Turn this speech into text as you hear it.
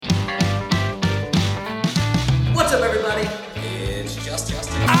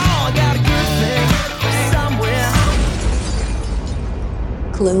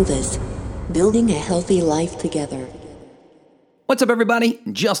Clovis, building a healthy life together. What's up, everybody?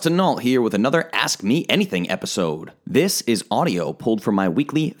 Justin Nault here with another Ask Me Anything episode. This is audio pulled from my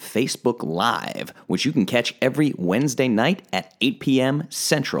weekly Facebook Live, which you can catch every Wednesday night at 8 p.m.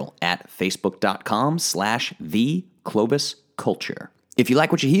 Central at facebook.com/theclovisculture. If you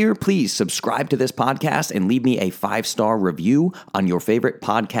like what you hear, please subscribe to this podcast and leave me a 5-star review on your favorite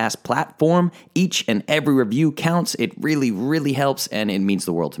podcast platform. Each and every review counts. It really, really helps, and it means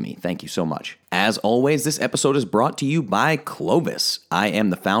the world to me. Thank you so much. As always, this episode is brought to you by Clovis. I am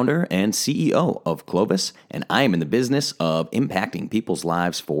the founder and CEO of Clovis, and I am in the business of impacting people's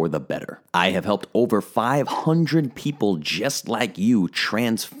lives for the better. I have helped over 500 people just like you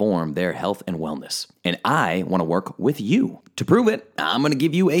transform their health and wellness, and I want to work with you. To prove it, I'm going to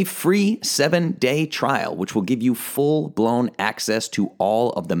give you a free 7-day trial, which will give you full-blown access to all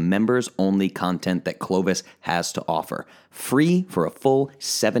of the members-only content that Clovis has to offer. Free for a full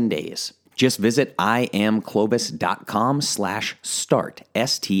 7 days. Just visit iamclovis.com/start,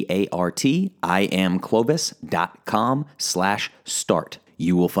 S-T-A-R-T, iamclovis.com/start.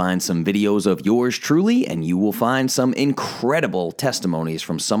 You will find some videos of yours truly, and you will find some incredible testimonies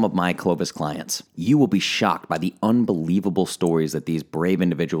from some of my Clovis clients. You will be shocked by the unbelievable stories that these brave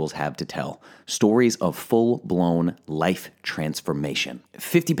individuals have to tell. Stories of full-blown life transformation.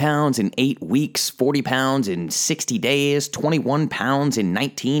 50 pounds in 8 weeks, 40 pounds in 60 days, 21 pounds in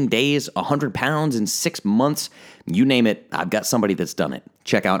 19 days, 100 pounds in 6 months. You name it, I've got somebody that's done it.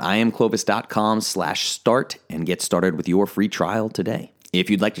 Check out iamclovis.com/start and get started with your free trial today. If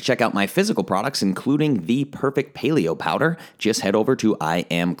you'd like to check out my physical products, including the Perfect Paleo Powder, just head over to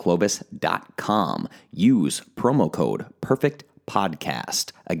iamclovis.com. Use promo code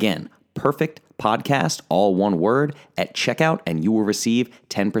PERFECTPODCAST. Again, Perfect Podcast, all one word, at checkout, and you will receive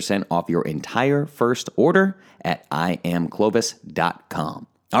 10% off your entire first order at iamclovis.com.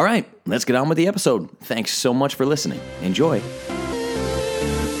 All right, let's get on with the episode. Thanks so much for listening. Enjoy.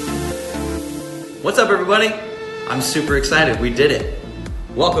 What's up, everybody? I'm super excited. We did it.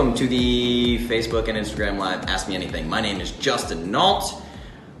 Welcome to the Facebook and Instagram Live Ask Me Anything. My name is Justin Nault.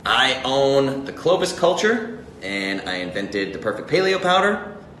 I own the Clovis Culture, and I invented the Perfect Paleo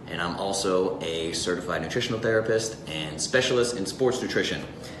Powder, and I'm also a certified nutritional therapist and specialist in sports nutrition.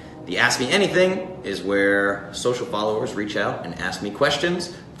 The Ask Me Anything is where social followers reach out and ask me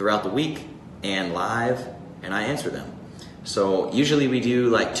questions throughout the week and live, and I answer them. So usually we do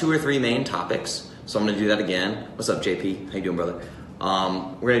like 2 or 3 main topics. So I'm going to do that again. What's up, JP? How you doing, brother?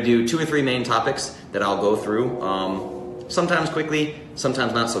 We're going to do 2 or 3 main topics that I'll go through, sometimes quickly,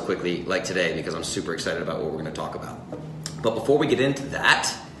 sometimes not so quickly, like today, because I'm super excited about what we're going to talk about. But before we get into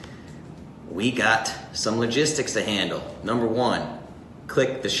that, we got some logistics to handle. Number 1,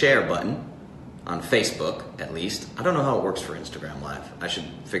 click the share button on Facebook, at least. I don't know how it works for Instagram Live. I should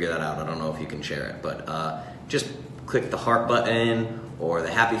figure that out. I don't know if you can share it, but just click the heart button, or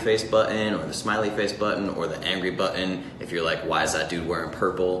the happy face button, or the smiley face button, or the angry button. If you're like, why is that dude wearing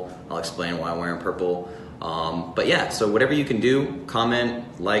purple? I'll explain why I'm wearing purple. But yeah, so whatever you can do,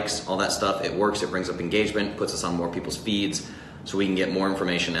 comment, likes, all that stuff, it works. It brings up engagement, puts us on more people's feeds, so we can get more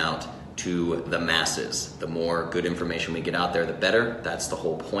information out to the masses. The more good information we get out there, the better. That's the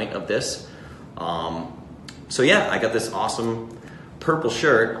whole point of this. So yeah, I got this awesome purple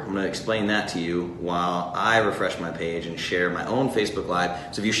shirt. I'm going to explain that to you while I refresh my page and share my own Facebook Live.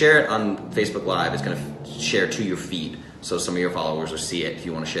 So if you share it on Facebook Live, it's going to share to your feed, so some of your followers will see it if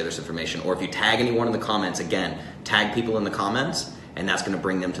you want to share this information. Or if you tag anyone in the comments, again, tag people in the comments, and that's going to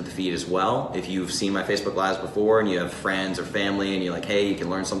bring them to the feed as well. If you've seen my Facebook Lives before and you have friends or family and you're like, hey, you can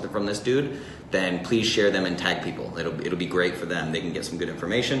learn something from this dude, then please share them and tag people. It'll be great for them. They can get some good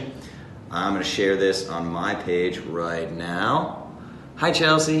information. I'm going to share this on my page right now. Hi,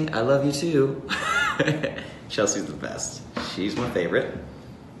 Chelsea. I love you too. Chelsea's the best. She's my favorite.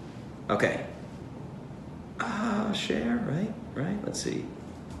 Okay. Share, right? Let's see.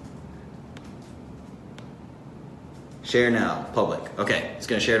 Share now, public. Okay, it's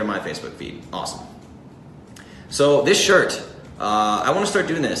going to share to my Facebook feed. Awesome. So this shirt, I want to start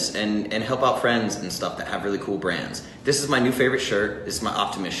doing this and help out friends and stuff that have really cool brands. This is my new favorite shirt. This is my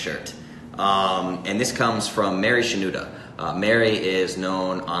Optimist shirt. And this comes from Mary Shanuda. Mary is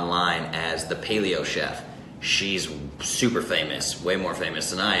known online as the Paleo Chef. She's super famous, way more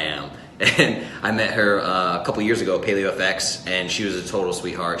famous than I am. And I met her a couple years ago at PaleoFX, and she was a total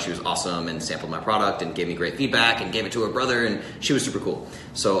sweetheart. She was awesome and sampled my product and gave me great feedback and gave it to her brother, and she was super cool.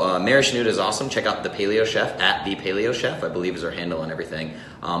 So Mary Shanuda is awesome. Check out the Paleo Chef at the Paleo Chef, I believe is her handle and everything.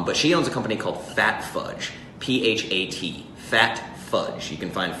 But she owns a company called Fat Fudge, P-H-A-T, Fat Fudge. You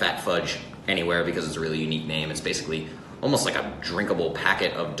can find Fat Fudge anywhere because it's a really unique name. It's basically almost like a drinkable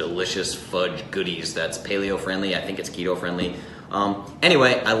packet of delicious fudge goodies that's paleo friendly. I think it's keto friendly.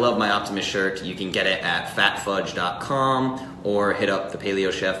 Anyway, I love my Optimist shirt. You can get it at fatfudge.com or hit up the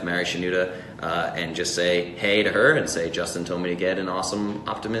paleo chef, Mary Shanuda, and just say hey to her and say, Justin told me to get an awesome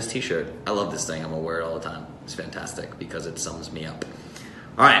Optimist t-shirt. I love this thing. I'm gonna wear it all the time. It's fantastic because it sums me up.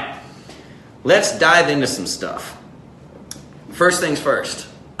 All right, let's dive into some stuff. First things first,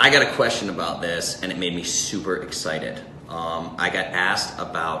 I got a question about this and it made me super excited. I got asked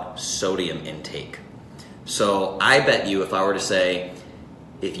about sodium intake. So I bet you if I were to say,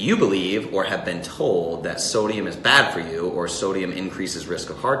 if you believe or have been told that sodium is bad for you, or sodium increases risk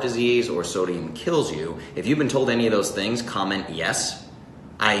of heart disease, or sodium kills you, if you've been told any of those things, comment yes.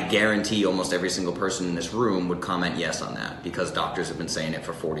 I guarantee almost every single person in this room would comment yes on that because doctors have been saying it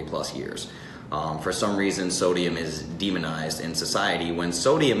for 40 plus years. For some reason, sodium is demonized in society when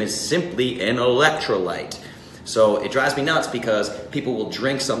sodium is simply an electrolyte. So it drives me nuts because people will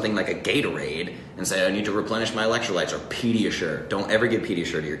drink something like a Gatorade and say, I need to replenish my electrolytes, or Pediasure. Don't ever give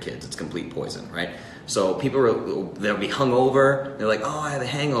Pediasure to your kids. It's complete poison, right? So people, they'll be hungover. They're like, oh, I have a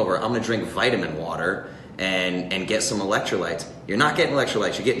hangover. I'm going to drink vitamin water and get some electrolytes. You're not getting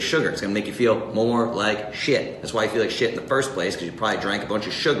electrolytes. You're getting sugar. It's going to make you feel more like shit. That's why you feel like shit in the first place, because you probably drank a bunch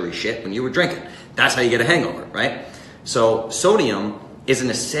of sugary shit when you were drinking. That's how you get a hangover, right? So sodium is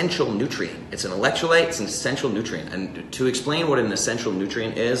an essential nutrient. It's an electrolyte, it's an essential nutrient. And to explain what an essential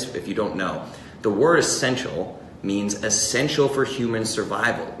nutrient is, if you don't know, the word essential means essential for human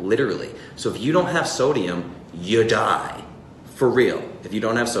survival, literally. So if you don't have sodium, you die. For real. If you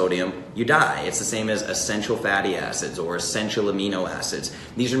don't have sodium, you die. It's the same as essential fatty acids or essential amino acids.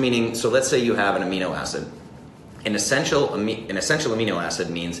 These are meaning, so let's say you have an amino acid. An essential amino acid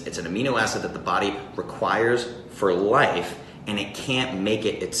means it's an amino acid that the body requires for life, and it can't make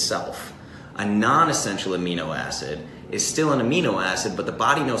it itself. A non-essential amino acid is still an amino acid, but the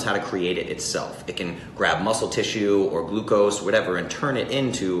body knows how to create it itself. It can grab muscle tissue or glucose, whatever, and turn it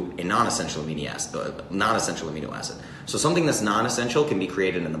into a non-essential amino acid. So something that's non-essential can be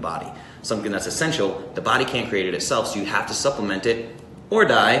created in the body. Something that's essential, the body can't create it itself, so you have to supplement it or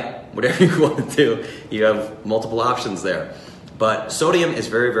die, whatever you want to do. You have multiple options there. But sodium is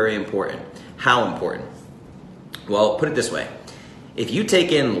very, very important. How important? Well, put it this way. If you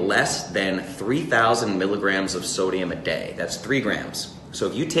take in less than 3,000 milligrams of sodium a day, that's 3 grams. So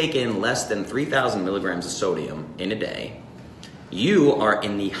if you take in less than 3,000 milligrams of sodium in a day, you are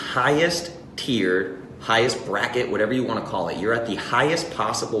in the highest tiered, highest bracket, whatever you want to call it. You're at the highest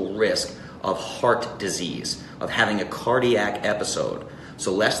possible risk of heart disease, of having a cardiac episode.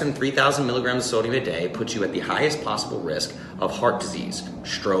 So less than 3,000 milligrams of sodium a day puts you at the highest possible risk of heart disease,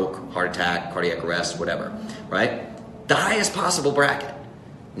 stroke, heart attack, cardiac arrest, whatever, right? The highest possible bracket.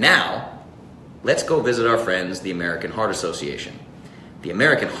 Now, let's go visit our friends, the American Heart Association. The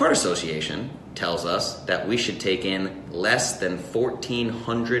American Heart Association tells us that we should take in less than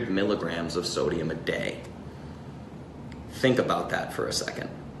 1,400 milligrams of sodium a day. Think about that for a second.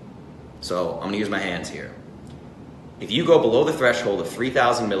 So I'm going to use my hands here. If you go below the threshold of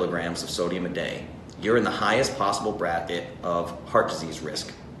 3,000 milligrams of sodium a day, you're in the highest possible bracket of heart disease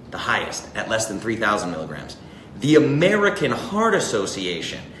risk. The highest, at less than 3,000 milligrams. The American Heart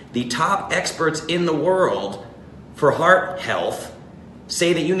Association, the top experts in the world for heart health,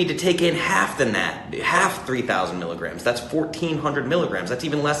 say that you need to take in half than that, half 3,000 milligrams. That's 1,400 milligrams. That's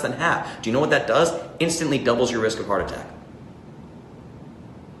even less than half. Do you know what that does? Instantly doubles your risk of heart attack.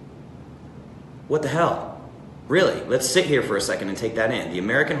 What the hell? Really, let's sit here for a second and take that in. The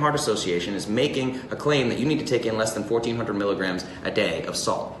American Heart Association is making a claim that you need to take in less than 1,400 milligrams a day of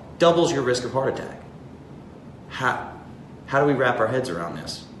salt. Doubles your risk of heart attack. How do we wrap our heads around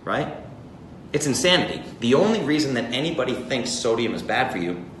this, right? It's insanity. The only reason that anybody thinks sodium is bad for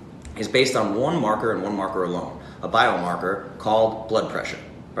you is based on one marker and one marker alone, a biomarker called blood pressure,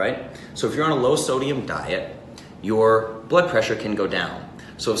 right? So if you're on a low sodium diet, your blood pressure can go down.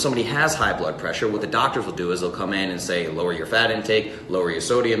 So if somebody has high blood pressure, what the doctors will do is they'll come in and say, lower your fat intake, lower your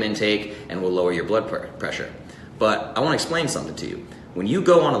sodium intake, and we'll lower your blood pressure. But I want to explain something to you. When you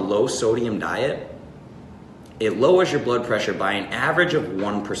go on a low sodium diet, it lowers your blood pressure by an average of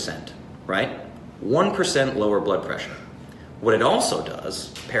 1%, right? 1% lower blood pressure. What it also does,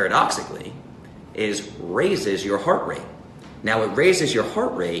 paradoxically, is raises your heart rate. Now, it raises your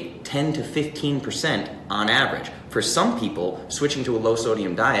heart rate 10 to 15% on average. For some people, switching to a low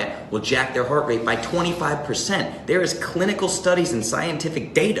sodium diet will jack their heart rate by 25%. There is clinical studies and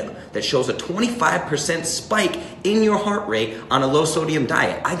scientific data that shows a 25% spike in your heart rate on a low sodium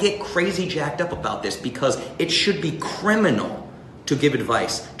diet. I get crazy jacked up about this because it should be criminal to give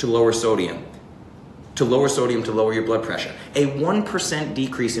advice to lower sodium, to lower sodium to lower your blood pressure. A 1%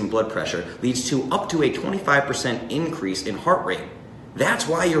 decrease in blood pressure leads to up to a 25% increase in heart rate. That's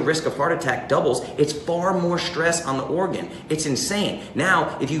why your risk of heart attack doubles. It's far more stress on the organ. It's insane.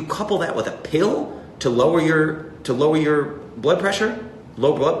 Now, if you couple that with a pill to lower your blood pressure,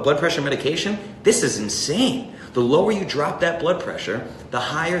 low blood pressure medication, this is insane. The lower you drop that blood pressure, the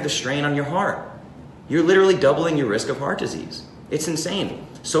higher the strain on your heart. You're literally doubling your risk of heart disease. It's insane.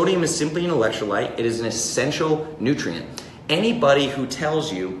 Sodium is simply an electrolyte. It is an essential nutrient. Anybody who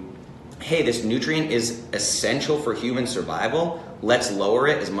tells you, hey, this nutrient is essential for human survival, let's lower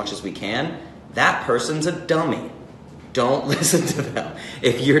it as much as we can, that person's a dummy. Don't listen to them.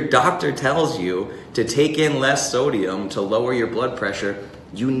 If your doctor tells you to take in less sodium to lower your blood pressure,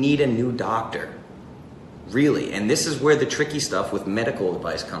 you need a new doctor. Really. And this is where the tricky stuff with medical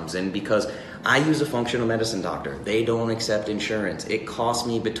advice comes in, because I use a functional medicine doctor. They don't accept insurance. It costs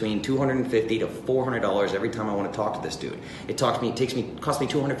me between $250 to $400 every time I want to talk to this dude. It costs me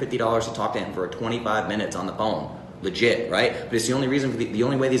 $250 to talk to him for 25 minutes on the phone. Legit, right? But it's the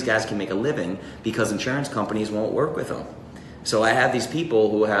only way these guys can make a living, because insurance companies won't work with them. So I have these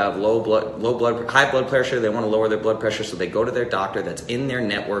people who have high blood pressure. They want to lower their blood pressure, so they go to their doctor that's in their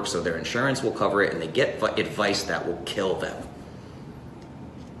network, so their insurance will cover it, and they get advice that will kill them.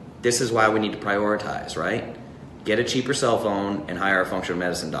 This is why we need to prioritize, right? Get a cheaper cell phone and hire a functional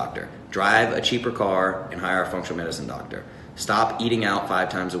medicine doctor. Drive a cheaper car and hire a functional medicine doctor. Stop eating out 5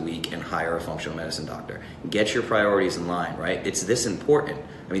 times a week and hire a functional medicine doctor. Get your priorities in line, right? It's this important.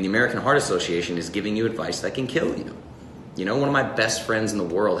 I mean, the American Heart Association is giving you advice that can kill you. You know, one of my best friends in the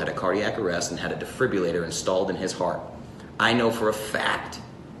world had a cardiac arrest and had a defibrillator installed in his heart. I know for a fact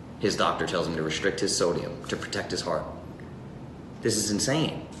his doctor tells him to restrict his sodium to protect his heart. This is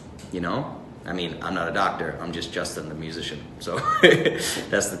insane, you know? I mean, I'm not a doctor, I'm just Justin, the musician. So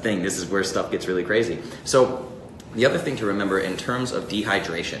that's the thing. This is where stuff gets really crazy. So the other thing to remember in terms of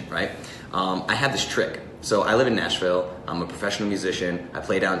dehydration, right? I have this trick. So I live in Nashville. I'm a professional musician. I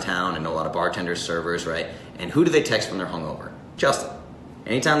play downtown and know a lot of bartenders, servers, right? And who do they text when they're hungover? Justin.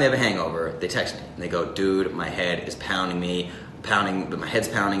 Anytime they have a hangover, they text me. And they go, dude, my head is pounding, my head's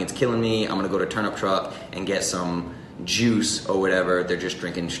pounding, it's killing me. I'm gonna go to Turnip Truck and get some juice or whatever. They're just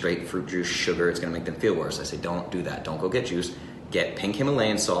drinking straight fruit juice, sugar. It's gonna make them feel worse. I say, don't do that. Don't go get juice. Get pink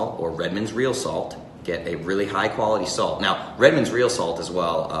Himalayan salt or Redmond's Real Salt. Get a really high quality salt. Now, Redmond's Real Salt as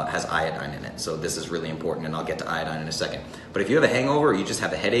well has iodine in it, so this is really important, and I'll get to iodine in a second. But if you have a hangover or you just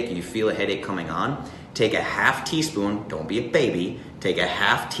have a headache and you feel a headache coming on, take a half teaspoon, don't be a baby, take a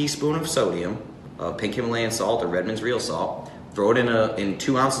half teaspoon of sodium, pink Himalayan salt or Redmond's Real Salt, throw it in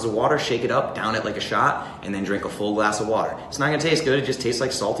 2 ounces of water, shake it up, down it like a shot, and then drink a full glass of water. It's not gonna taste good, it just tastes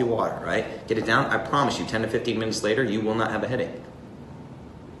like salty water, right? Get it down, I promise you, 10 to 15 minutes later, you will not have a headache.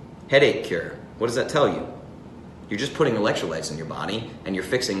 Headache cure. What does that tell you? You're just putting electrolytes in your body and you're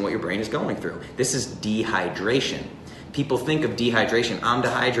fixing what your brain is going through. This is dehydration. People think of dehydration. I'm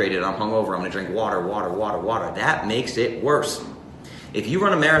dehydrated, I'm hungover, I'm gonna drink water. That makes it worse. If you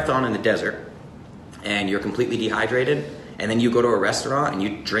run a marathon in the desert and you're completely dehydrated and then you go to a restaurant and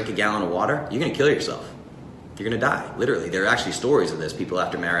you drink a gallon of water, you're gonna kill yourself. You're gonna die, literally. There are actually stories of this. People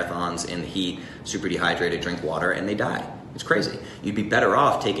after marathons in the heat, super dehydrated, drink water and they die. It's crazy. You'd be better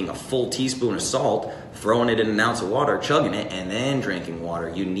off taking a full teaspoon of salt, throwing it in an ounce of water, chugging it, and then drinking water.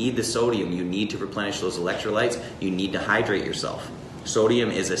 You need the sodium. You need to replenish those electrolytes. You need to hydrate yourself. Sodium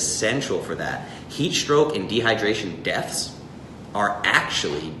is essential for that. Heat stroke and dehydration deaths are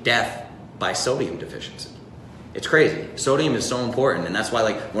actually death by sodium deficiency. It's crazy. Sodium is so important, and that's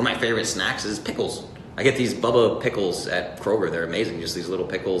why one of my favorite snacks is pickles. I get these Bubba pickles at Kroger. They're amazing, just these little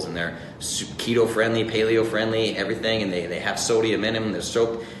pickles, and they're keto-friendly, paleo-friendly, everything, and they have sodium in them, they're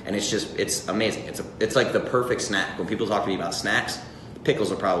soaked, and it's amazing. It's like the perfect snack. When people talk to me about snacks, pickles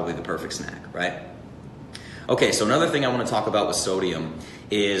are probably the perfect snack, right? Okay, so another thing I want to talk about with sodium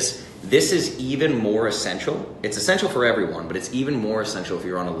is this is even more essential. It's essential for everyone, but it's even more essential if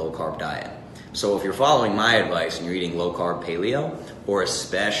you're on a low-carb diet. So if you're following my advice and you're eating low-carb paleo, or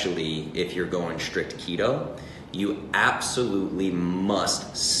especially if you're going strict keto, you absolutely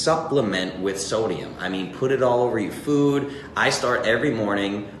must supplement with sodium. I mean, put it all over your food. I start every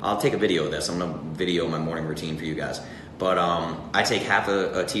morning. I'll take a video of this. I'm gonna video my morning routine for you guys. But I take half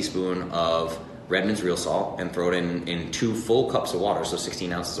a teaspoon of Redmond's Real Salt and throw it in 2 full cups of water, so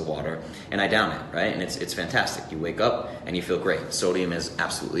 16 ounces of water, and I down it, right? And it's fantastic. You wake up and you feel great. Sodium is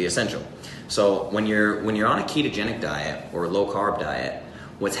absolutely essential. So when you're on a ketogenic diet or a low carb diet,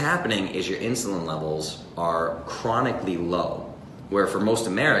 what's happening is your insulin levels are chronically low. Where for most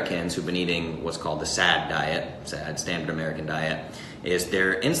Americans who've been eating what's called the SAD diet, SAD, Standard American Diet, is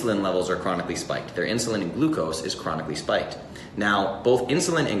their insulin levels are chronically spiked. Their insulin and glucose is chronically spiked. Now, both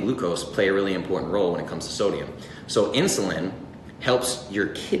insulin and glucose play a really important role when it comes to sodium. So insulin helps your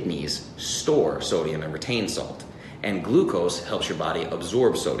kidneys store sodium and retain salt. And glucose helps your body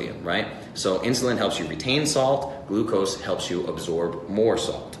absorb sodium, right? So insulin helps you retain salt, glucose helps you absorb more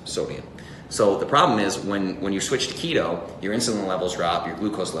salt, sodium. So the problem is when you switch to keto, your insulin levels drop, your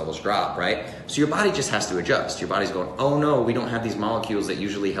glucose levels drop, right? So your body just has to adjust. Your body's going, oh no, we don't have these molecules that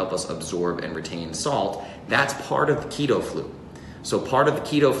usually help us absorb and retain salt. That's part of the keto flu. So part of the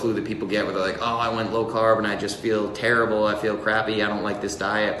keto flu that people get where they're like, oh, I went low carb and I just feel terrible, I feel crappy, I don't like this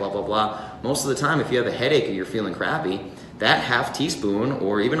diet, blah, blah, blah. Most of the time, if you have a headache or you're feeling crappy, that half teaspoon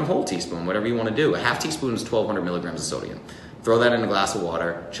or even a whole teaspoon, whatever you want to do, a half teaspoon is 1,200 milligrams of sodium. Throw that in a glass of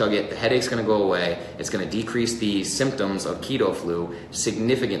water, chug it, the headache's gonna go away, it's gonna decrease the symptoms of keto flu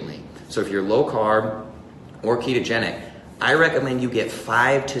significantly. So if you're low carb or ketogenic, I recommend you get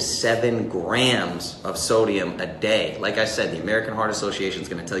 5 to 7 grams of sodium a day. Like I said, the American Heart Association is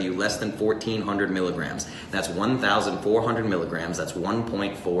gonna tell you less than 1,400 milligrams. That's 1,400 milligrams, that's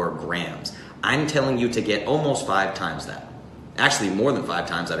 1.4 grams. I'm telling you to get almost 5 times that. Actually, more than 5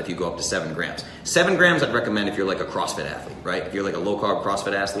 times that if you go up to 7 grams. 7 grams I'd recommend if you're like a CrossFit athlete, right? If you're like a low-carb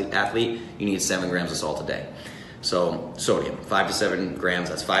CrossFit athlete, you need 7 grams of salt a day. So sodium, 5 to 7 grams,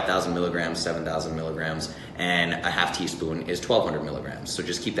 that's 5,000 milligrams, 7,000 milligrams, and a half teaspoon is 1,200 milligrams. So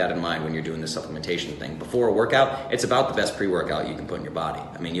just keep that in mind when you're doing the supplementation thing. Before a workout, it's about the best pre-workout you can put in your body.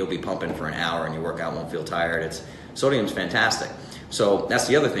 I mean, you'll be pumping for an hour and your workout won't feel tired. Sodium's fantastic. So that's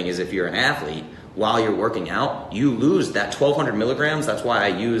the other thing is if you're an athlete, while you're working out, you lose that 1,200 milligrams. That's why I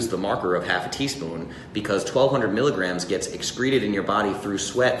use the marker of half a teaspoon, because 1,200 milligrams gets excreted in your body through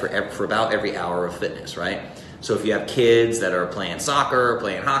sweat for about every hour of fitness, right? So if you have kids that are playing soccer,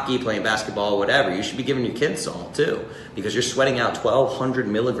 playing hockey, playing basketball, whatever, you should be giving your kids salt too, because you're sweating out 1,200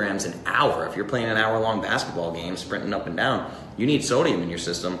 milligrams an hour. If you're playing an hour-long basketball game, sprinting up and down, you need sodium in your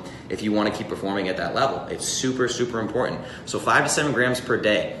system if you want to keep performing at that level. It's super, super important. So 5 to 7 grams per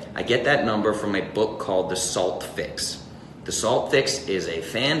day. I get that number from a book called The Salt Fix. The Salt Fix is a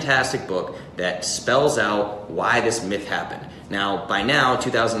fantastic book that spells out why this myth happened. Now, by now,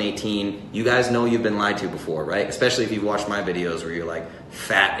 2018, you guys know you've been lied to before, right? Especially if you've watched my videos where you're like,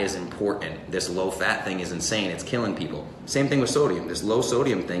 fat is important. This low fat thing is insane. It's killing people. Same thing with sodium. This low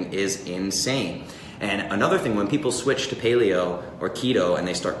sodium thing is insane. And another thing, when people switch to paleo or keto and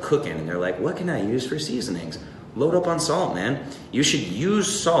they start cooking and they're like, what can I use for seasonings? Load up on salt, man. You should use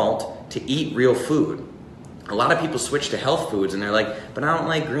salt to eat real food. A lot of people switch to health foods and they're like, but I don't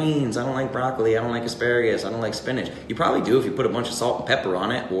like greens, I don't like broccoli, I don't like asparagus, I don't like spinach. You probably do if you put a bunch of salt and pepper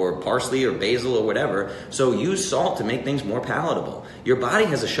on it, or parsley or basil or whatever. So use salt to make things more palatable. Your body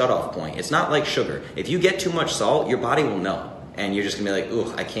has a shutoff point. It's not like sugar. If you get too much salt, your body will know. And you're just gonna be like,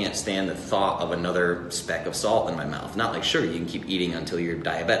 ugh, I can't stand the thought of another speck of salt in my mouth. Not like sugar, you can keep eating until you're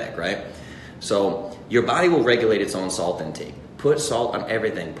diabetic, right? So your body will regulate its own salt intake. Put salt on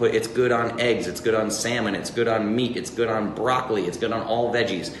everything. It's good on eggs, it's good on salmon, it's good on meat, it's good on broccoli, it's good on all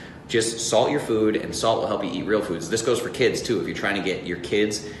veggies. Just salt your food, and salt will help you eat real foods. This goes for kids too. If you're trying to get your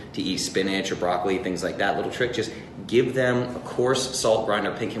kids to eat spinach or broccoli, things like that, little trick, just give them a coarse salt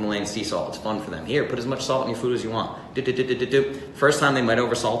grinder, pink Himalayan sea salt. It's fun for them. Here, put as much salt in your food as you want. First time they might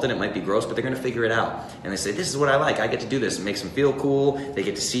oversalt it, it might be gross, but they're gonna figure it out. And they say, this is what I like, I get to do this. It makes them feel cool. They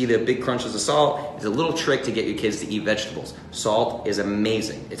get to see the big crunches of salt. It's a little trick to get your kids to eat vegetables. Salt is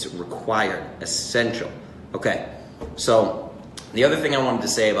amazing. It's required, essential. Okay, so the other thing I wanted to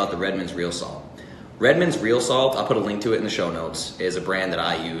say about the Redmond's Real Salt. Redmond's Real Salt, I'll put a link to it in the show notes, is a brand that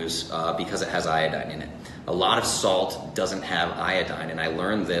I use because it has iodine in it. A lot of salt doesn't have iodine, and I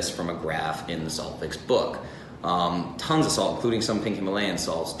learned this from a graph in the Salt Fix book. Tons of salt, including some pink Himalayan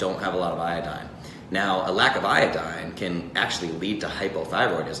salts, don't have a lot of iodine. Now, a lack of iodine can actually lead to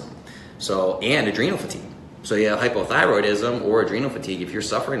hypothyroidism and adrenal fatigue. So you have hypothyroidism or adrenal fatigue. If you're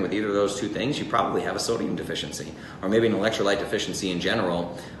suffering with either of those two things, you probably have a sodium deficiency, or maybe an electrolyte deficiency in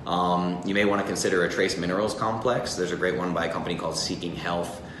general. You may want to consider a trace minerals complex. There's a great one by a company called Seeking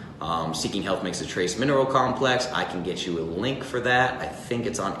Health. Seeking Health makes a trace mineral complex. I can get you a link for that. I think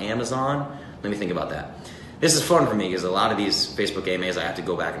it's on Amazon. Let me think about that. This is fun for me because a lot of these Facebook AMAs, I have to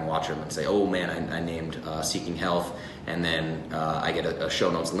go back and watch them and say, oh man, I named Seeking Health, and then I get a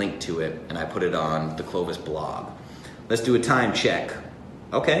show notes link to it, and I put it on the Clovis blog. Let's do a time check.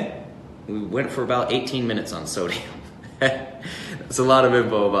 Okay, we went for about 18 minutes on sodium. That's a lot of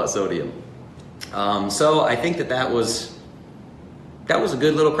info about sodium. So I think that was a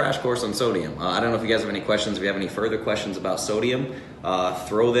good little crash course on sodium. I don't know if you guys have any questions. If you have any further questions about sodium,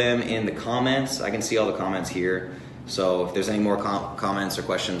 throw them in the comments. I can see all the comments here. So if there's any more comments or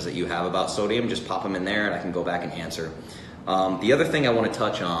questions that you have about sodium, just pop them in there and I can go back and answer. The other thing I want to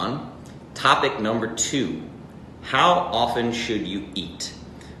touch on, topic number 2, how often should you eat?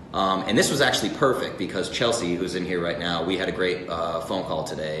 And this was actually perfect because Chelsea, who's in here right now, we had a great phone call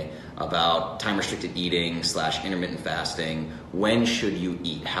today about time-restricted eating / intermittent fasting. When should you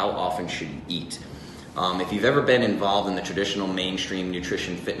eat? How often should you eat? If you've ever been involved in the traditional mainstream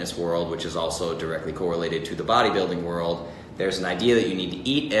nutrition fitness world, which is also directly correlated to the bodybuilding world, there's an idea that you need to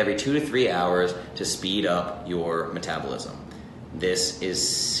eat every 2 to 3 hours to speed up your metabolism. This is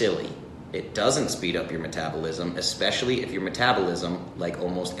silly. It doesn't speed up your metabolism, especially if your metabolism, like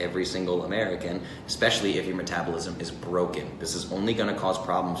almost every single American, especially if your metabolism is broken. This is only going to cause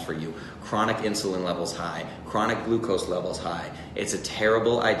problems for you. Chronic insulin levels high, chronic glucose levels high. It's a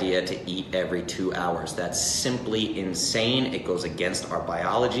terrible idea to eat every 2 hours. That's simply insane. It goes against our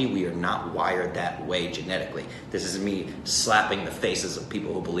biology. We are not wired that way genetically. This is me slapping the faces of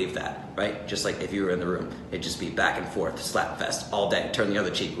people who believe that, right? Just like if you were in the room, it'd just be back and forth, slap fest all day, turn the other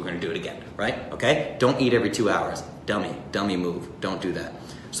cheek, we're going to do it again. Right? Okay? Don't eat every 2 hours. Dummy move. Don't do that.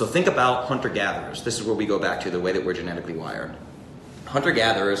 So think about hunter-gatherers. This is where we go back to the way that we're genetically wired.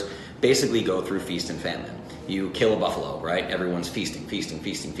 Hunter-gatherers basically go through feast and famine. You kill a buffalo, right? Everyone's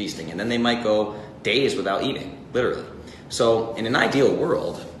feasting, and then they might go days without eating, literally. So in an ideal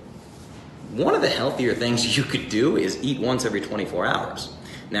world, one of the healthier things you could do is eat once every 24 hours.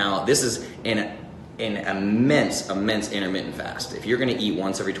 Now, this is an immense intermittent fast. If you're going to eat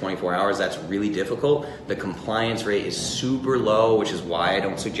once every 24 hours, that's really difficult. The compliance rate is super low, which is why I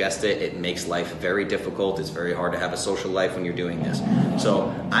don't suggest it. It makes life very difficult. It's very hard to have a social life when you're doing this.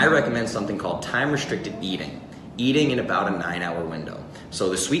 So I recommend something called time-restricted eating in about a 9-hour window. So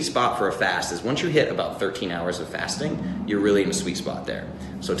the sweet spot for a fast is once you hit about 13 hours of fasting, you're really in a sweet spot there.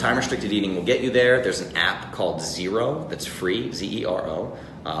 So time-restricted eating will get you there. There's an app called Zero that's free, Zero.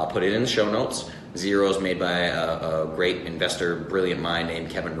 I'll put it in the show notes. Zero is made by a great investor, brilliant mind named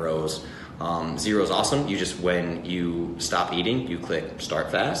Kevin Rose. Zero is awesome. When you stop eating, you click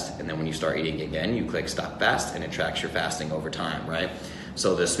start fast, and then when you start eating again, you click stop fast, and it tracks your fasting over time, right?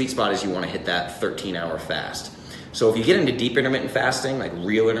 So the sweet spot is you want to hit that 13-hour fast. So if you get into deep intermittent fasting, like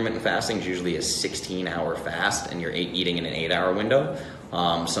real intermittent fasting is usually a 16-hour fast, and you're eating in an 8-hour window.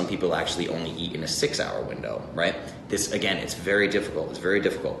 Some people actually only eat in a 6-hour window, right? This, again, it's very difficult. It's very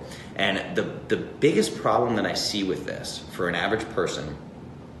difficult. And the biggest problem that I see with this for an average person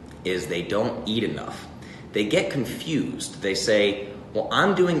is they don't eat enough. They get confused. They say, well,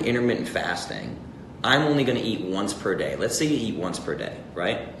 I'm doing intermittent fasting. I'm only going to eat once per day. Let's say you eat once per day,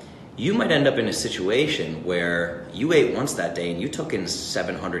 right? You might end up in a situation where you ate once that day and you took in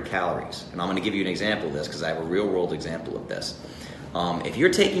 700 calories. And I'm going to give you an example of this because I have a real world example of this. If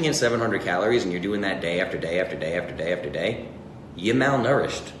you're taking in 700 calories and you're doing that day after day after day after day after day, you're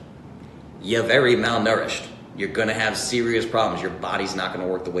malnourished. You're very malnourished. You're going to have serious problems. Your body's not going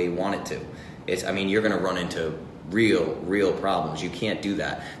to work the way you want it to. You're going to run into real problems. You can't do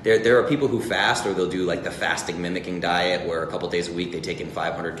that. There are people who fast, or they'll do like the fasting mimicking diet where a couple days a week they take in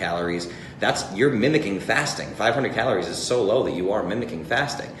 500 calories. You're mimicking fasting. 500 calories is so low that you are mimicking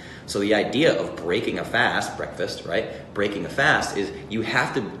fasting. So the idea of breaking a fast, breakfast, right? Breaking a fast is you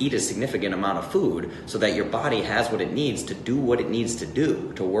have to eat a significant amount of food so that your body has what it needs to do what it needs to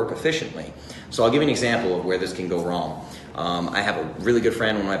do to work efficiently. So I'll give you an example of where this can go wrong. I have a really good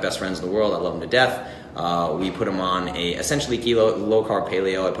friend, one of my best friends in the world. I love him to death. We put him on essentially low carb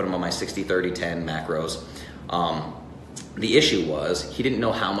paleo. I put him on my 60-30-10 macros. The issue was he didn't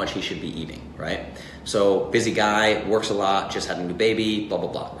know how much he should be eating, right? So busy guy, works a lot, just had a new baby, blah,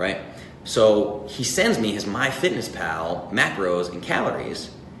 blah, blah, right? So he sends me his MyFitnessPal macros and calories,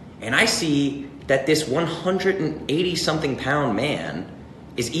 and I see that this 180 something pound man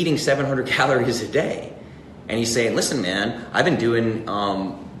is eating 700 calories a day. And he's saying, listen, man, I've been doing,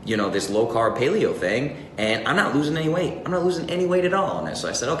 this low carb paleo thing, and I'm not losing any weight. I'm not losing any weight at all on this. So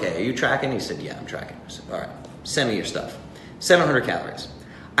I said, okay, are you tracking? He said, yeah, I'm tracking. I said, all right, send me your stuff. 700 calories.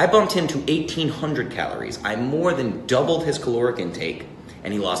 I bumped him to 1,800 calories. I more than doubled his caloric intake,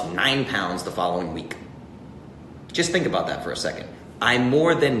 and he lost 9 pounds the following week. Just think about that for a second. I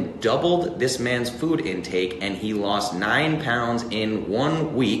more than doubled this man's food intake, and he lost 9 pounds in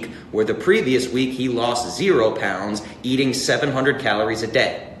 1 week, where the previous week he lost 0 pounds eating 700 calories a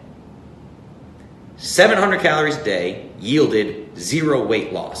day. 700 calories a day yielded 0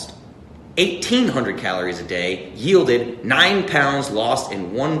 weight lost. 1,800 calories a day yielded 9 pounds lost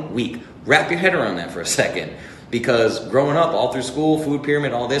in 1 week. Wrap your head around that for a second. Because growing up, all through school, food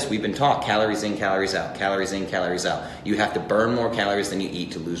pyramid, all this, we've been taught calories in, calories out, calories in, calories out. You have to burn more calories than you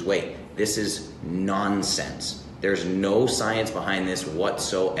eat to lose weight. This is nonsense. There's no science behind this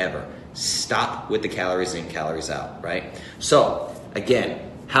whatsoever. Stop with the calories in, calories out, right? So,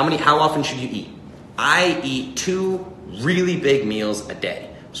 again, how often should you eat? I eat 2 really big meals a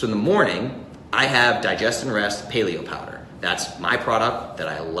day. So in the morning, I have Digest and Rest Paleo Powder. That's my product that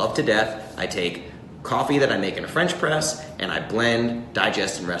I love to death. I take coffee that I make in a French press and I blend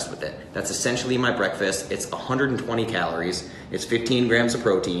Digest and Rest with it. That's essentially my breakfast. It's 120 calories. It's 15 grams of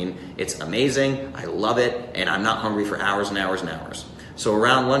protein. It's amazing. I love it. And I'm not hungry for hours and hours and hours. So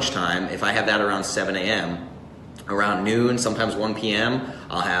around lunchtime, if I have that around 7 a.m., around noon, sometimes 1 p.m.,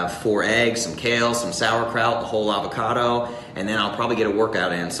 I'll have 4 eggs, some kale, some sauerkraut, a whole avocado, and then I'll probably get a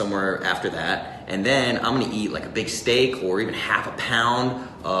workout in somewhere after that. And then I'm gonna eat like a big steak or even half a pound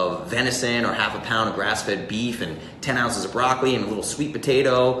of venison or half a pound of grass-fed beef and 10 ounces of broccoli and a little sweet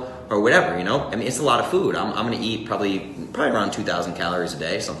potato or whatever, you know? I mean, it's a lot of food. I'm gonna eat probably around 2,000 calories a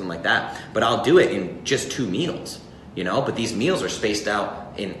day, something like that. But I'll do it in just 2 meals, you know? But these meals are spaced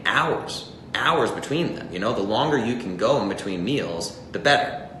out in hours between them, you know? The longer you can go in between meals, the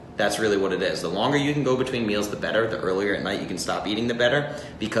better. That's really what it is. The longer you can go between meals, the better. The earlier at night you can stop eating, the better.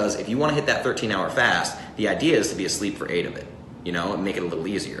 Because if you want to hit that 13-hour fast, the idea is to be asleep for 8 of it, you know, and make it a little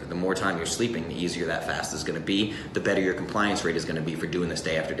easier. The more time you're sleeping, the easier that fast is going to be, the better your compliance rate is going to be for doing this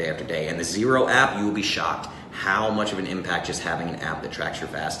day after day after day. And the Zero app, you will be shocked how much of an impact just having an app that tracks your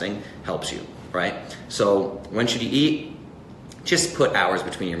fasting helps you, right? So when should you eat? Just put hours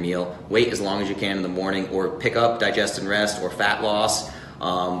between your meal. Wait as long as you can in the morning, or pick up Digest and Rest or fat loss.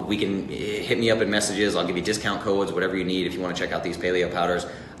 We can hit me up in messages. I'll give you discount codes, whatever you need if you want to check out these paleo powders.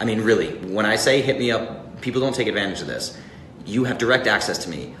 I mean, really, when I say hit me up, people don't take advantage of this. You have direct access to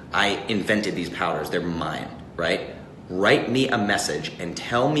me. I invented these powders. They're mine, right? Write me a message and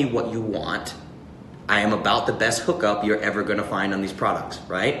tell me what you want. I am about the best hookup you're ever going to find on these products,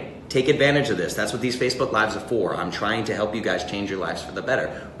 right? Take advantage of this. That's what these Facebook Lives are for. I'm trying to help you guys change your lives for the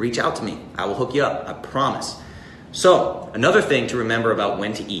better. Reach out to me. I will hook you up. I promise. So, another thing to remember about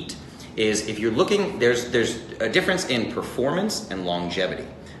when to eat is if you're looking, there's a difference in performance and longevity.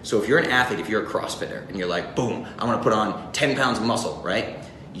 So if you're an athlete, if you're a CrossFitter, and you're like, boom, I want to put on 10 pounds of muscle, right?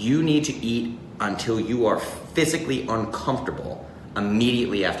 You need to eat until you are physically uncomfortable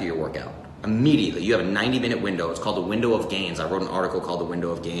immediately after your workout. Immediately. You have a 90-minute window. It's called the window of gains. I wrote an article called The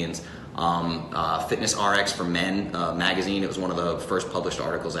Window of Gains. Fitness RX for Men magazine. It was one of the first published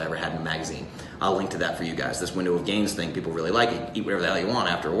articles I ever had in a magazine. I'll link to that for you guys. This window of gains thing, people really like it. Eat whatever the hell you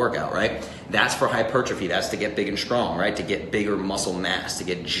want after a workout, right? That's for hypertrophy. That's to get big and strong, right? To get bigger muscle mass, to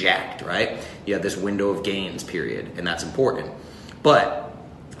get jacked, right? You have this window of gains period, and that's important. But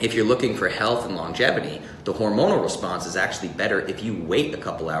if you're looking for health and longevity, the hormonal response is actually better if you wait a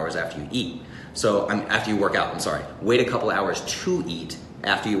couple hours after you eat. So, after you work out, wait a couple hours to eat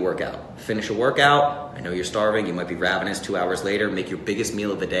after you work out. Finish a workout, I know you're starving, you might be ravenous 2 hours later, make your biggest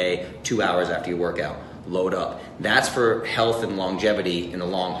meal of the day 2 hours after you work out. Load up. That's for health and longevity in the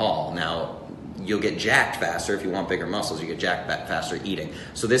long haul. Now, you'll get jacked faster if you want bigger muscles. You get jacked faster eating.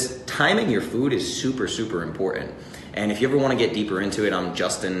 So this timing your food is super, super important. And if you ever want to get deeper into it, I'm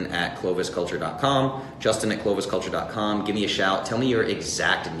Justin at clovisculture.com. Justin at clovisculture.com. Give me a shout. Tell me your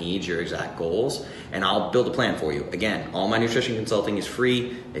exact needs, your exact goals, and I'll build a plan for you. Again, all my nutrition consulting is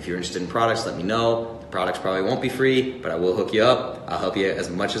free. If you're interested in products, let me know. The products probably won't be free, but I will hook you up. I'll help you as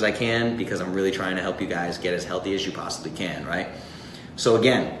much as I can because I'm really trying to help you guys get as healthy as you possibly can, right? So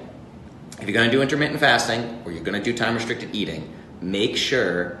again, if you're going to do intermittent fasting or you're going to do time-restricted eating, make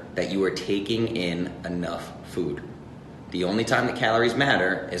sure that you are taking in enough food. The only time that calories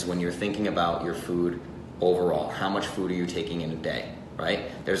matter is when you're thinking about your food overall. How much food are you taking in a day,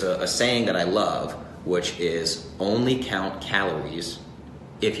 right? There's a saying that I love, which is only count calories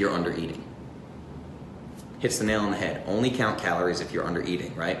if you're under eating. Hits the nail on the head. Only count calories if you're under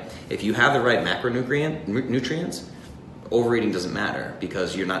eating, right? If you have the right macronutrients, overeating doesn't matter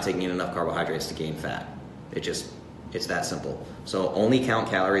because you're not taking in enough carbohydrates to gain fat. It's that simple. So only count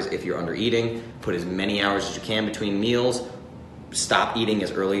calories if you're under eating. Put as many hours as you can between meals. Stop eating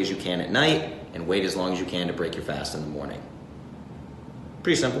as early as you can at night and wait as long as you can to break your fast in the morning.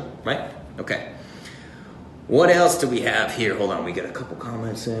 Pretty simple, right? Okay. What else do we have here? Hold on, we got a couple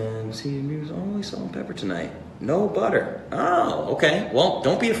comments in. See, only salt and pepper tonight. No butter. Oh, okay. Well,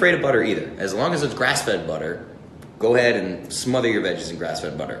 don't be afraid of butter either. As long as it's grass-fed butter, go ahead and smother your veggies in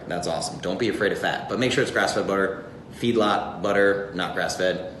grass-fed butter. That's awesome. Don't be afraid of fat, but make sure it's grass-fed butter. Feedlot butter, not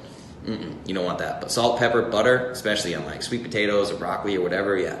grass-fed. You don't want that. But salt, pepper, butter, especially on like sweet potatoes or broccoli or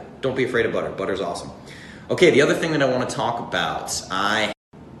whatever, yeah. Don't be afraid of butter. Butter's awesome. Okay, the other thing that I want to talk about, I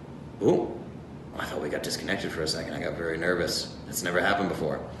thought we got disconnected for a second. I got very nervous. It's never happened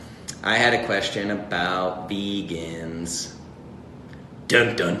before. I had a question about vegans.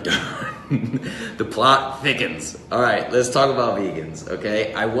 Dun, dun, dun. The plot thickens. All right, let's talk about vegans,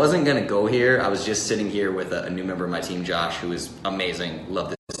 okay? I wasn't going to go here. I was just sitting here with a new member of my team, Josh, who is amazing.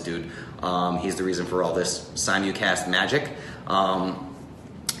 Love this dude. He's the reason for all this Simulcast magic.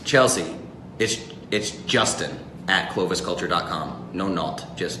 Chelsea, it's Justin at clovisculture.com. No Nault,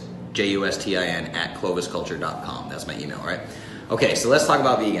 just Justin at clovisculture.com. That's my email, right? Okay, so let's talk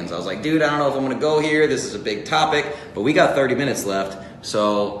about vegans. I was like, dude, I don't know if I'm going to go here. This is a big topic, but we got 30 minutes left,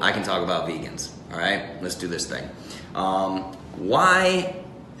 so I can talk about vegans. All right, let's do this thing. Why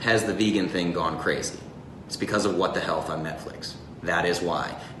has the vegan thing gone crazy? It's because of What the Health on Netflix. That is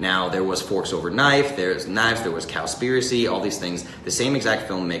why. Now, there was Forks Over Knife, there's Knives, there was Cowspiracy, all these things. The same exact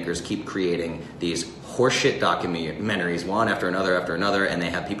filmmakers keep creating these horseshit documentaries, one after another, and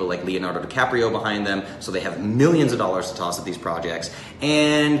they have people like Leonardo DiCaprio behind them, so they have millions of dollars to toss at these projects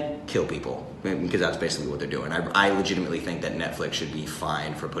and kill people, because that's basically what they're doing. I legitimately think that Netflix should be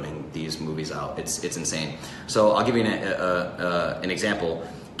fined for putting these movies out. It's insane. So I'll give you an example.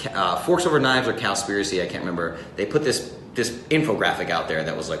 Forks Over Knives or Cowspiracy, I can't remember. They put this infographic out there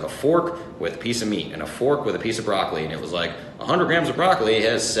that was like a fork with a piece of meat and a fork with a piece of broccoli, and it was like 100 grams of broccoli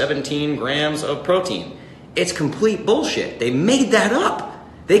has 17 grams of protein. It's complete bullshit. They made that up.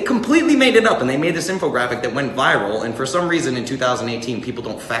 They completely made it up, and they made this infographic that went viral, and for some reason in 2018 people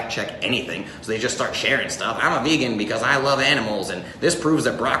don't fact check anything, so they just start sharing stuff. I'm a vegan because I love animals, and this proves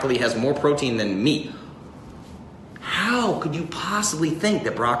that broccoli has more protein than meat. How could you possibly think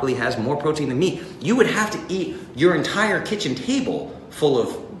that broccoli has more protein than meat? You would have to eat your entire kitchen table full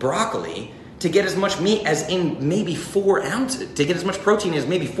of broccoli to get as much meat as in maybe 4 ounces, to get as much protein as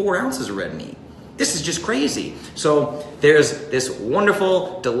maybe 4 ounces of red meat. This is just crazy. So there's this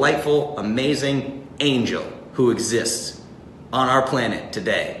wonderful, delightful, amazing angel who exists on our planet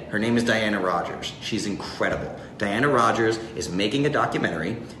today. Her name is Diana Rogers. She's incredible. Diana Rogers is making a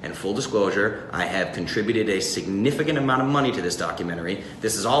documentary, and full disclosure, I have contributed a significant amount of money to this documentary.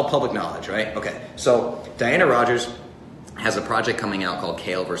 This is all public knowledge, right? Okay, so Diana Rogers has a project coming out called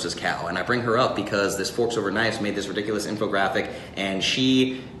Kale versus Cow, and I bring her up because this Forks Over Knives made this ridiculous infographic, and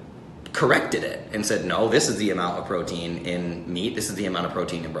she corrected it and said, no, this is the amount of protein in meat, this is the amount of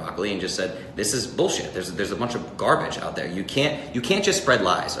protein in broccoli, and just said, this is bullshit. There's a bunch of garbage out there. You can't just spread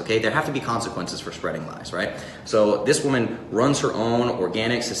lies, okay? There have to be consequences for spreading lies, right? So this woman runs her own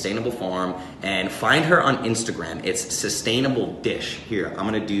organic, sustainable farm, and find her on Instagram. It's Sustainable Dish. Here, I'm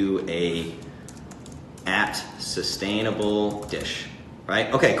gonna do a @sustainable-dish.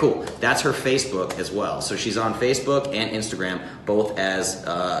 Right? Okay, cool. That's her Facebook as well. So she's on Facebook and Instagram, both as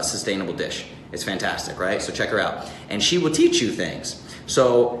Sustainable Dish. It's fantastic, right? So check her out. And she will teach you things.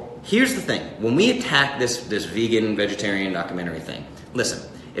 So here's the thing. When we attack this vegan, vegetarian documentary thing, listen,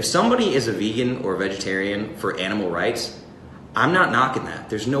 if somebody is a vegan or a vegetarian for animal rights, I'm not knocking that.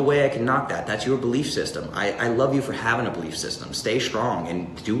 There's no way I can knock that. That's your belief system. I love you for having a belief system. Stay strong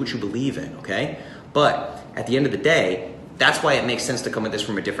and do what you believe in, okay? But at the end of the day, that's why it makes sense to come at this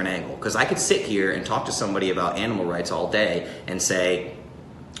from a different angle. Because I could sit here and talk to somebody about animal rights all day and say,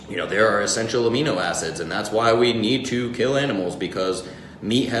 you know, there are essential amino acids, and that's why we need to kill animals, because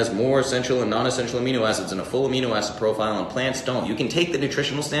meat has more essential and non-essential amino acids and a full amino acid profile, and plants don't. You can take the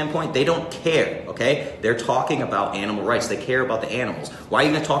nutritional standpoint. They don't care, okay? They're talking about animal rights. They care about the animals. Why are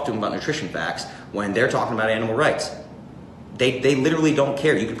you going to talk to them about nutrition facts when they're talking about animal rights? They literally don't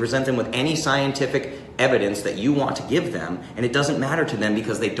care. You can present them with any scientific evidence that you want to give them, and it doesn't matter to them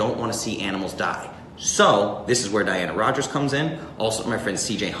because they don't want to see animals die. So this is where Diana Rogers comes in. Also, my friend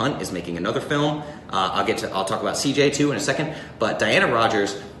CJ Hunt is making another film. I'll talk about CJ too in a second. But Diana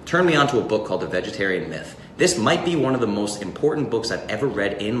Rogers turned me on to a book called The Vegetarian Myth. This might be one of the most important books I've ever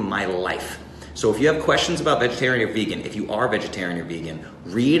read in my life. So if you have questions about vegetarian or vegan, if you are vegetarian or vegan,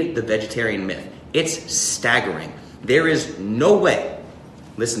 read The Vegetarian Myth. It's staggering. There is no way.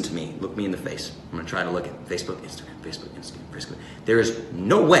 Listen to me. Look me in the face. I'm going to try to look at Facebook, Instagram. There is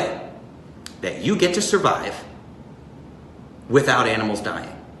no way that you get to survive without animals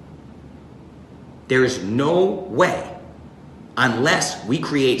dying. There is no way, unless we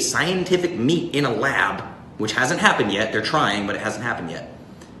create scientific meat in a lab, which hasn't happened yet. They're trying, but it hasn't happened yet.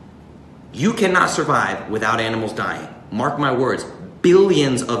 You cannot survive without animals dying. Mark my words,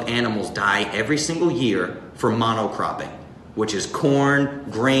 billions of animals die every single year for monocropping. which is corn,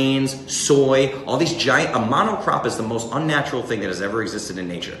 grains, soy, all these giant, a monocrop is the most unnatural thing that has ever existed in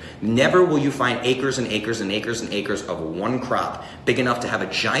nature. Never will you find acres and acres and acres and acres of one crop big enough to have a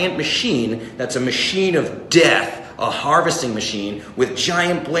giant machine that's a machine of death, a harvesting machine with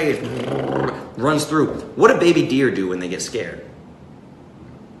giant blades, runs through. What do baby deer do when they get scared?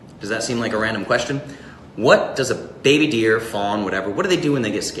 Does that seem like a random question? What does a baby deer, fawn, whatever, what do they do when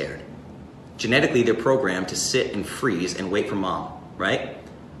they get scared? Genetically, they're programmed to sit and freeze and wait for mom, right?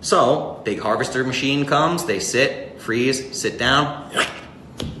 So, big harvester machine comes, they sit, freeze, sit down.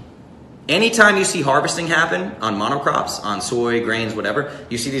 Anytime you see harvesting happen on monocrops, on soy, grains, whatever,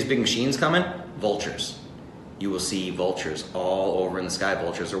 you see these big machines coming, vultures. You will see vultures all over in the sky.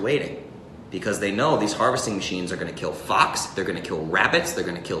 Vultures are waiting because they know these harvesting machines are going to kill fox, they're going to kill rabbits, they're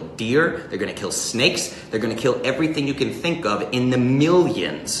going to kill deer, they're going to kill snakes, they're going to kill everything you can think of in the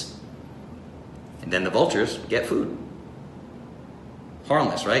millions. And then the vultures get food.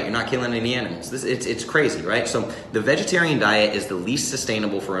 Harmless, right? You're not killing any animals. It's crazy, right? So the vegetarian diet is the least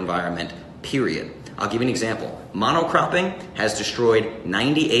sustainable for environment, period. I'll give you an example. Monocropping has destroyed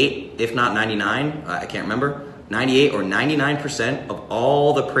 98, if not 99, I can't remember, 98 or 99% of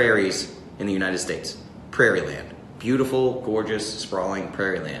all the prairies in the United States. Prairie land. Beautiful, gorgeous, sprawling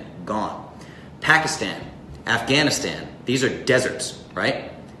prairie land. Gone. Pakistan, Afghanistan, these are deserts,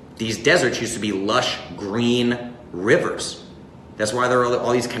 right? These deserts used to be lush, green rivers. That's why there are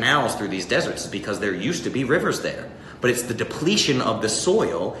all these canals through these deserts, because there used to be rivers there. But it's the depletion of the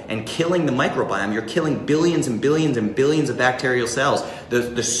soil and killing the microbiome. You're killing billions and billions and billions of bacterial cells.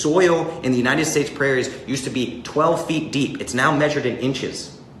 The soil in the United States prairies used to be 12 feet deep. It's now measured in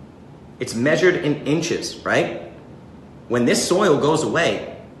inches. It's measured in inches, right? When this soil goes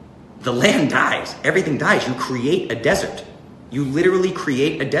away, the land dies. Everything dies. You create a desert. You literally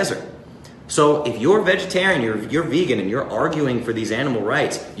create a desert. So if you're vegetarian, you're vegan, and you're arguing for these animal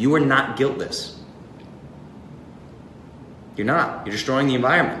rights, you are not guiltless. You're not. You're destroying the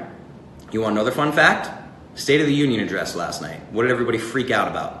environment. You want another fun fact? State of the Union address last night. What did everybody freak out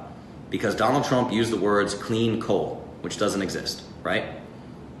about? Because Donald Trump used the words clean coal, which doesn't exist, right?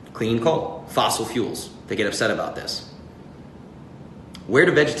 Clean coal, fossil fuels. They get upset about this. Where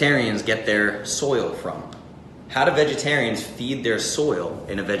do vegetarians get their soil from? How do vegetarians feed their soil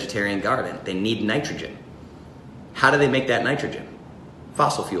in a vegetarian garden? They need nitrogen. How do they make that nitrogen?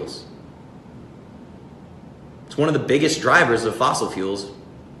 Fossil fuels. It's one of the biggest drivers of fossil fuels,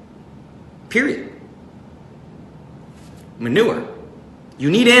 period. Manure.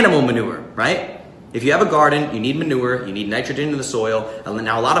 You need animal manure, right? If you have a garden, you need manure, you need nitrogen in the soil. And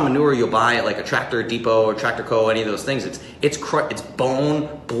now a lot of manure you'll buy at like a Tractor Depot or Tractor Co, any of those things. It's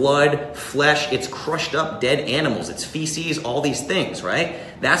bone, blood, flesh. It's crushed up dead animals. It's feces, all these things, right?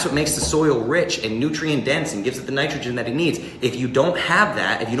 That's what makes the soil rich and nutrient dense and gives it the nitrogen that it needs. If you don't have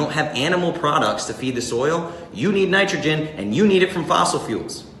that, if you don't have animal products to feed the soil, you need nitrogen, and you need it from fossil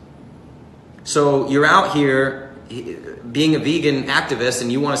fuels. So you're out here being a vegan activist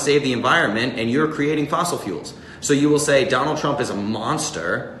and you want to save the environment, and you're creating fossil fuels. So you will say Donald Trump is a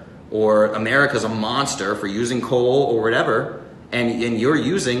monster, or America's a monster for using coal or whatever, and you're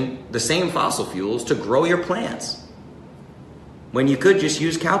using the same fossil fuels to grow your plants when you could just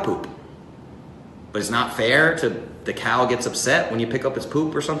use cow poop. But it's not fair to the cow gets upset when you pick up its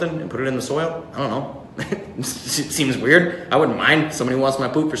poop or something and put it in the soil. I don't know. It seems weird. I wouldn't mind. Somebody wants my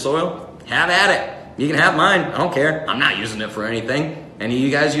poop for soil. Have at it. You can have mine. I don't care. I'm not using it for anything. Any of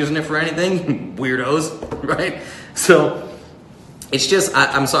you guys using it for anything? Weirdos, right? So it's just,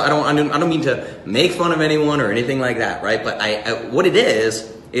 I'm sorry. I don't mean to make fun of anyone or anything like that, right? But what it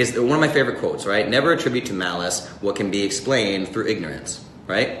is one of my favorite quotes, right? Never attribute to malice what can be explained through ignorance,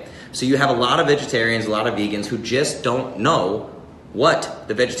 right? So you have a lot of vegetarians, a lot of vegans who just don't know what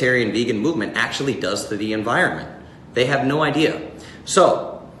the vegetarian vegan movement actually does to the environment. They have no idea. So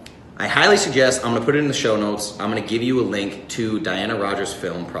I highly suggest, I'm going to put it in the show notes, I'm going to give you a link to Diana Rogers'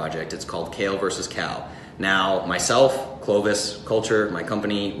 film project. It's called Kale vs. Cow. Now, myself, Clovis Culture, my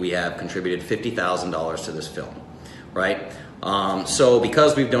company, we have contributed $50,000 to this film, right? So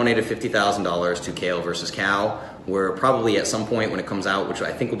because we've donated $50,000 to Kale vs. Cow, we're probably at some point when it comes out, which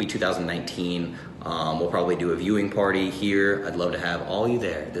I think will be 2019, we'll probably do a viewing party here. I'd love to have all you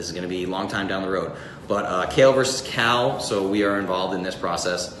there. This is going to be a long time down the road. But Kale vs. Cow, so we are involved in this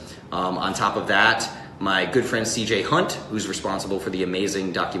process. On top of that, my good friend CJ Hunt, who's responsible for the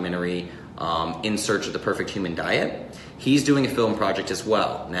amazing documentary In Search of the Perfect Human Diet, he's doing a film project as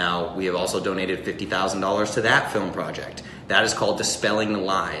well. Now, we have also donated $50,000 to that film project. That is called Dispelling the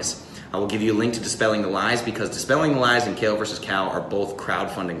Lies. I will give you a link to Dispelling the Lies because Dispelling the Lies and Kale vs. Cow are both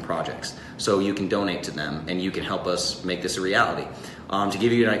crowdfunding projects. So you can donate to them and you can help us make this a reality. To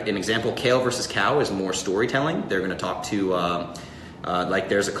give you an example, Kale vs. Cow is more storytelling. They're going to talk to, like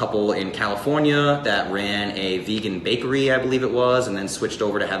there's a couple in California that ran a vegan bakery, I believe it was, and then switched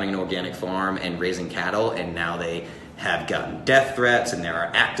over to having an organic farm and raising cattle, and now they have gotten death threats and there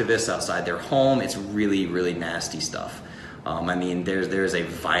are activists outside their home. It's really, really nasty stuff. I mean, there's a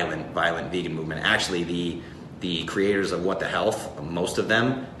violent vegan movement. Actually, the creators of What the Health, most of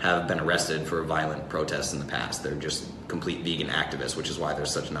them have been arrested for violent protests in the past. They're just complete vegan activists, which is why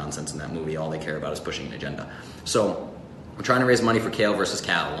there's such nonsense in that movie. All they care about is pushing an agenda. So we're trying to raise money for Kale vs.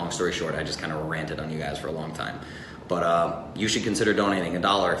 Cow. Long story short, I just kind of ranted on you guys for a long time. But you should consider donating $1,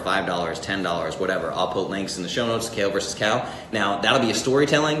 $5, $10, whatever. I'll put links in the show notes, Kale vs. Cow. Now, that'll be a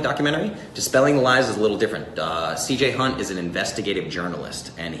storytelling documentary. Dispelling the Lies is a little different. CJ Hunt is an investigative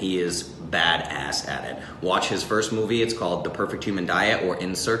journalist, and he is badass at it. Watch his first movie. It's called The Perfect Human Diet, or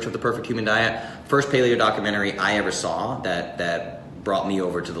In Search of the Perfect Human Diet. First paleo documentary I ever saw that brought me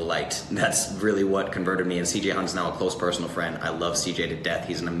over to the light. That's really what converted me, and CJ Hunt's now a close personal friend. I love CJ to death.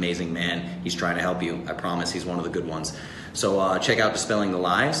 He's an amazing man. He's trying to help you. I promise he's one of the good ones. So check out Dispelling the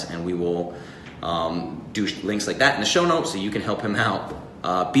Lies, and we will do links like that in the show notes so you can help him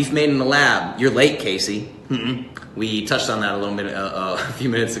out. Beef Made in the Lab. You're late, Casey. We touched on that a little bit a few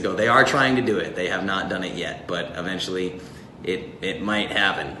minutes ago. They are trying to do it. They have not done it yet, but eventually it might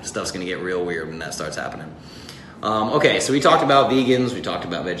happen. Stuff's going to get real weird when that starts happening. Okay, so we talked about vegans, we talked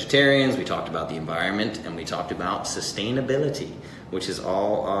about vegetarians, we talked about the environment, and we talked about sustainability, which is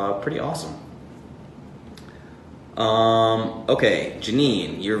all pretty awesome. Okay,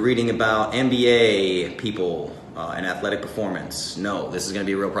 Janine, you're reading about NBA people and athletic performance. No, this is going to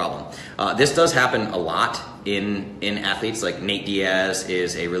be a real problem. This does happen a lot in athletes. Like Nate Diaz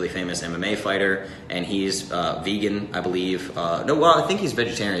is a really famous MMA fighter, and he's vegan, I believe. I think he's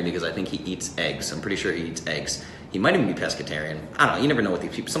vegetarian because I think he eats eggs. I'm pretty sure he eats eggs. He might even be pescatarian. I don't know. You never know what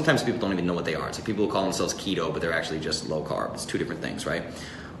these people. Sometimes people don't even know what they are. It's like people who call themselves keto, but they're actually just low carb. It's two different things, right?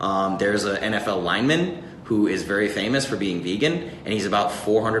 There's an NFL lineman who is very famous for being vegan, and he's about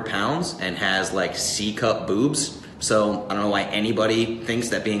 400 pounds and has like C-cup boobs. So I don't know why anybody thinks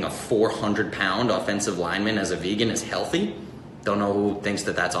that being a 400-pound offensive lineman as a vegan is healthy. Don't know who thinks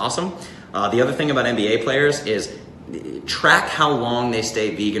that that's awesome. The other thing about NBA players is track how long they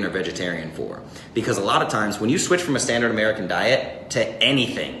stay vegan or vegetarian for. Because a lot of times when you switch from a standard American diet to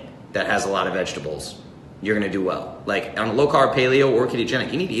anything that has a lot of vegetables, you're going to do well. Like on a low-carb, paleo, or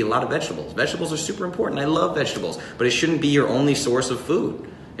ketogenic, you need to eat a lot of vegetables. Vegetables are super important. I love vegetables, but it shouldn't be your only source of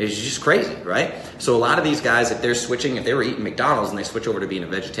food. It's just crazy, right? So a lot of these guys, if they were eating McDonald's and they switch over to being a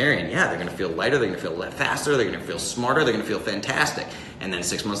vegetarian, yeah, they're going to feel lighter, they're going to feel faster, they're going to feel smarter, they're going to feel fantastic. And then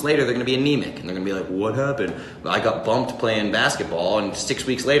 6 months later, they're going to be anemic, and they're going to be like, what happened? I got bumped playing basketball, and 6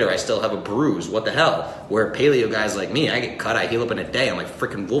 weeks later, I still have a bruise. What the hell? Where paleo guys like me, I get cut, I heal up in a day. I'm like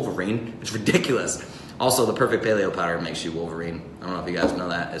freaking Wolverine. It's ridiculous. Also, the Perfect Paleo powder makes you Wolverine. I don't know if you guys know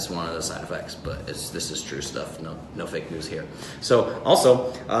that. It's one of the side effects, but this is true stuff. No fake news here. So,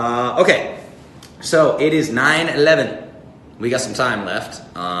 also, okay. So, it is 9/11. We got some time left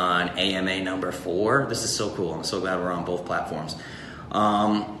on AMA number 4. This is so cool. I'm so glad we're on both platforms.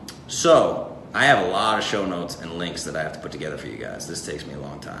 So, I have a lot of show notes and links that I have to put together for you guys. This takes me a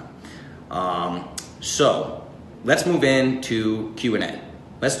long time. So, let's move into Q&A.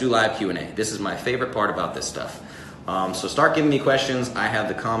 Let's do live Q&A. This is my favorite part about this stuff. So start giving me questions. I have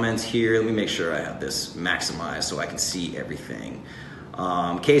the comments here. Let me make sure I have this maximized so I can see everything.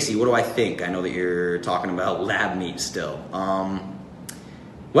 Casey, what do I think? I know that you're talking about lab meat still.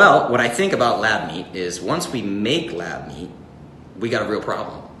 Well, what I think about lab meat is once we make lab meat, we got a real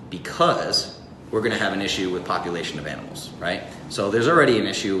problem because we're going to have an issue with population of animals, right? So there's already an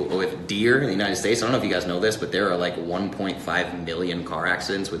issue with deer in the United States. I don't know if you guys know this, but there are like 1.5 million car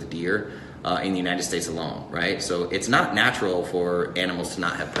accidents with deer in the United States alone, right? So it's not natural for animals to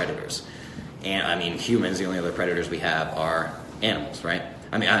not have predators. And I mean, humans, the only other predators we have are animals, right?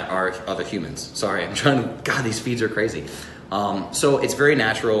 I mean, are other humans. Sorry, God, these feeds are crazy. So it's very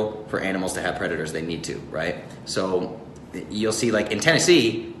natural for animals to have predators. They need to, right? So you'll see, like in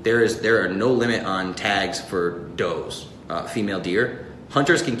Tennessee, there are no limit on tags for does, female deer.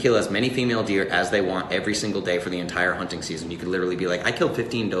 Hunters can kill as many female deer as they want every single day for the entire hunting season. You could literally be like, I killed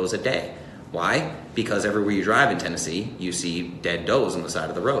 15 does a day. Why? Because everywhere you drive in Tennessee, you see dead does on the side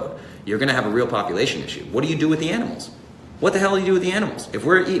of the road. You're going to have a real population issue. What do you do with the animals? What the hell do you do with the animals? If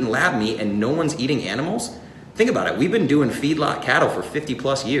we're eating lab meat and no one's eating animals, think about it. We've been doing feedlot cattle for 50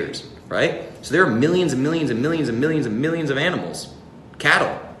 plus years, right? So there are millions and millions and millions and millions and millions of animals,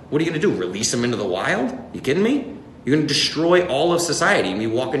 cattle, What are you gonna do? Release them into the wild? You kidding me? You're gonna destroy all of society. You're gonna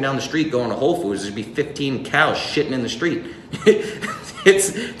be walking down the street going to Whole Foods, there'd be 15 cows shitting in the street.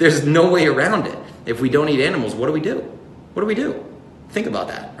 There's no way around it. If we don't eat animals, what do we do? What do we do? Think about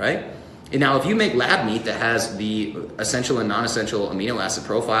that, right? And now, if you make lab meat that has the essential and non-essential amino acid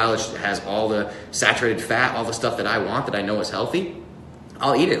profile, it has all the saturated fat, all the stuff that I want, that I know is healthy,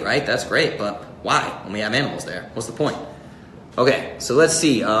 I'll eat it, right? That's great, but why when we have animals there? What's the point? Okay, so let's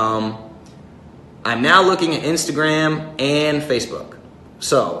see. I'm now looking at Instagram and Facebook.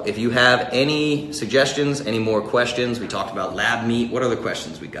 So if you have any suggestions, any more questions, we talked about lab meat. What other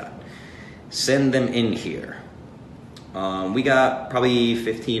questions we got? Send them in here. We got probably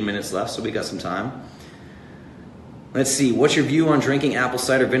 15 minutes left, so we got some time. Let's see, what's your view on drinking apple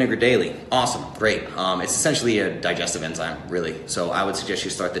cider vinegar daily? Awesome, great. It's essentially a digestive enzyme, really. So I would suggest you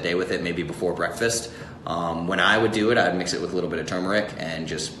start the day with it, maybe before breakfast. When I would do it, I'd mix it with a little bit of turmeric and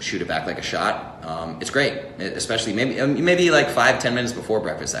just shoot it back like a shot. It's great, especially maybe like 5-10 minutes before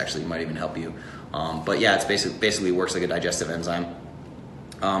breakfast, actually, might even help you. But yeah, it's basically works like a digestive enzyme.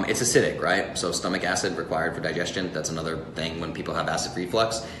 It's acidic, right? So stomach acid required for digestion. That's another thing when people have acid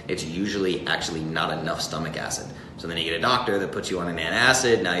reflux. It's usually actually not enough stomach acid. So then you get a doctor that puts you on an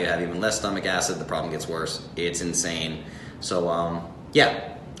antacid. Now you have even less stomach acid. The problem gets worse. It's insane. So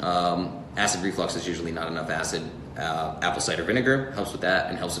acid reflux is usually not enough acid. Apple cider vinegar helps with that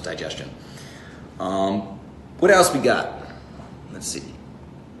and helps with digestion. What else we got? Let's see.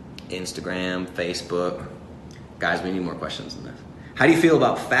 Instagram, Facebook. Guys, we need more questions than this. How do you feel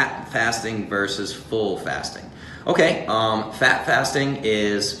about fat fasting versus full fasting? Okay, fat fasting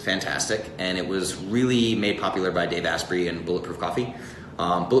is fantastic, and it was really made popular by Dave Asprey and Bulletproof Coffee.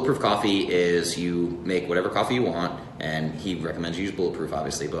 Bulletproof Coffee is you make whatever coffee you want, and he recommends you use Bulletproof,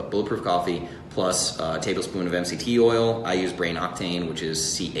 obviously, but Bulletproof Coffee plus a tablespoon of MCT oil. I use Brain Octane, which is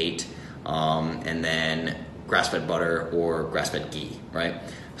C8, and then grass-fed butter or grass-fed ghee, right?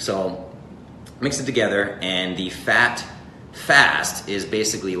 So mix it together, and the fat fast is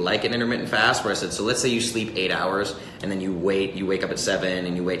basically like an intermittent fast, where I said, so let's say you sleep 8 hours and then you wake up at 7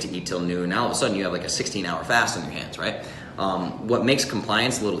 and you wait to eat till noon. Now all of a sudden you have like a 16-hour fast on your hands, right? What makes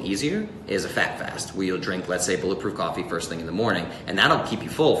compliance a little easier is a fat fast, where you'll drink, let's say, Bulletproof Coffee first thing in the morning, and that'll keep you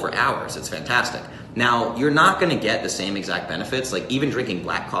full for hours. It's fantastic. Now, you're not going to get the same exact benefits. Like, even drinking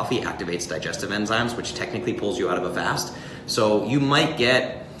black coffee activates digestive enzymes, which technically pulls you out of a fast. So you might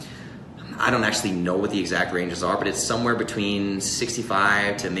get, I don't actually know what the exact ranges are, but it's somewhere between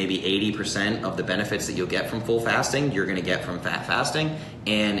 65 to maybe 80% of the benefits that you'll get from full fasting, you're gonna get from fat fasting,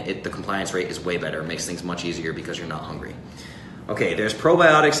 and the compliance rate is way better. It makes things much easier because you're not hungry. Okay, there's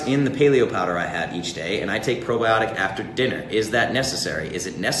probiotics in the paleo powder I had each day, and I take probiotic after dinner. Is that necessary? Is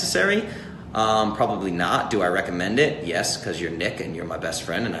it necessary? Probably not. Do I recommend it? Yes, because you're Nick and you're my best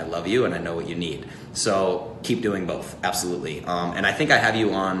friend and I love you and I know what you need. So keep doing both, absolutely. And I think I have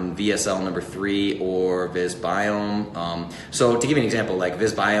you on VSL number 3 or Visbiome. So to give you an example, like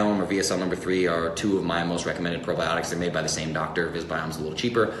Visbiome or VSL number 3 are two of my most recommended probiotics. They're made by the same doctor. Visbiome's a little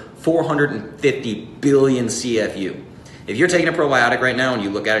cheaper. 450 billion CFU. If you're taking a probiotic right now and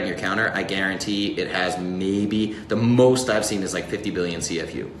you look at it on your counter, I guarantee it has maybe, the most I've seen is like 50 billion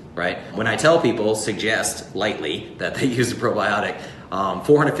CFU, right? When I tell people, suggest lightly that they use a probiotic,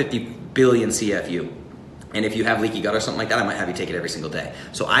 450 billion CFU. And if you have leaky gut or something like that, I might have you take it every single day.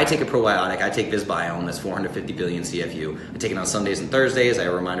 So I take a probiotic, I take Visbiome, that's 450 billion CFU. I take it on Sundays and Thursdays. I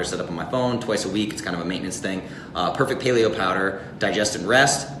have a reminder set up on my phone twice a week. It's kind of a maintenance thing. Perfect Paleo Powder, digest and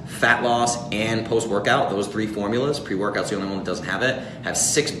rest, fat loss, and post-workout. Those 3 formulas, pre-workout's the only one that doesn't have it, have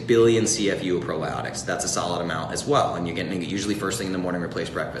 6 billion CFU of probiotics. That's a solid amount as well. And you're getting it usually first thing in the morning, replace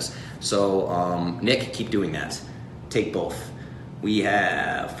breakfast. So Nick, keep doing that. Take both. We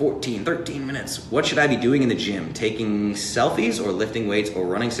have 13 minutes. What should I be doing in the gym? Taking selfies or lifting weights or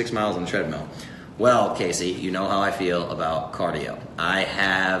running 6 miles on the treadmill? Well, Casey, you know how I feel about cardio. I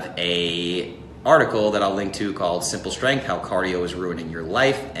have a article that I'll link to called Simple Strength, How Cardio is Ruining Your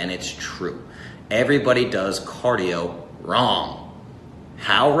Life, and it's true. Everybody does cardio wrong.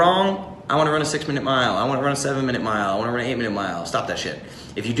 How wrong? I want to run a 6-minute mile. I want to run a 7-minute mile. I want to run an 8-minute mile. Stop that shit.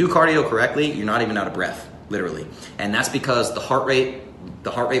 If you do cardio correctly, you're not even out of breath. Literally. And that's because the heart rate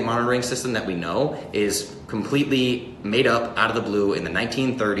monitoring system that we know is completely made up out of the blue. In the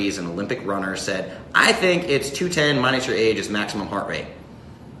 1930s, an Olympic runner said, I think it's 210 minus your age is maximum heart rate.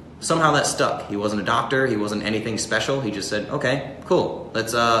 Somehow that stuck. He wasn't a doctor. He wasn't anything special. He just said, okay, cool.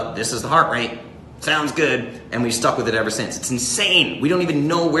 This is the heart rate. Sounds good. And we've stuck with it ever since. It's insane. We don't even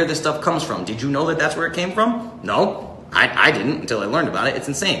know where this stuff comes from. Did you know that that's where it came from? No, I didn't until I learned about it. It's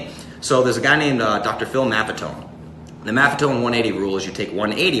insane. So there's a guy named Dr. Phil Maffetone. The Maffetone 180 rule is you take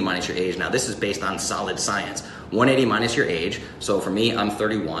 180 minus your age. Now this is based on solid science. 180 minus your age. So for me, I'm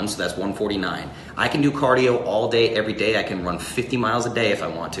 31, so that's 149. I can do cardio all day, every day. I can run 50 miles a day if I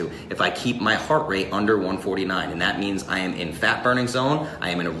want to, if I keep my heart rate under 149. And that means I am in fat burning zone,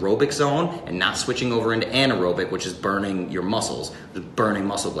 I am in aerobic zone, and not switching over into anaerobic, which is burning your muscles, burning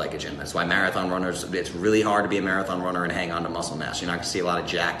muscle glycogen. That's why marathon runners, it's really hard to be a marathon runner and hang on to muscle mass. You're not gonna see a lot of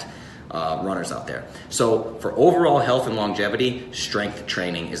jacked runners out there. So for overall health and longevity, strength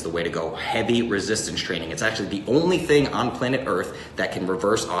training is the way to go. Heavy resistance training. It's actually the only thing on planet Earth that can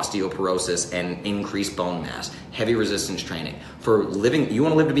reverse osteoporosis and increase bone mass. Heavy resistance training. For living, you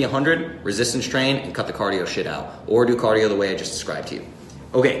want to live to be 100, resistance train and cut the cardio shit out. Or do cardio the way I just described to you.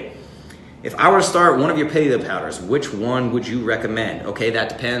 Okay. If I were to start one of your paleo powders, which one would you recommend? Okay, that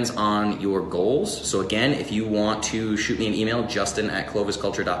depends on your goals. So again, if you want to shoot me an email,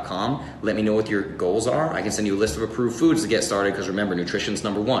 justin@clovisculture.com, let me know what your goals are. I can send you a list of approved foods to get started, because remember, nutrition's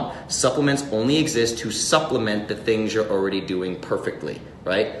number one. Supplements only exist to supplement the things you're already doing perfectly,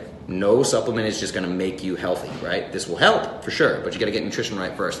 right? No supplement is just gonna make you healthy, right? This will help for sure, but you gotta get nutrition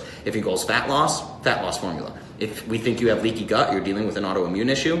right first. If your goal is fat loss formula. If we think you have leaky gut, you're dealing with an autoimmune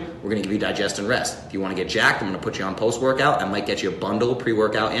issue, we're gonna give you digest and rest. If you wanna get jacked, I'm gonna put you on post-workout. I might get you a bundle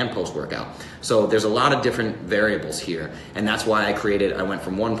pre-workout and post-workout. So there's a lot of different variables here, and that's why I went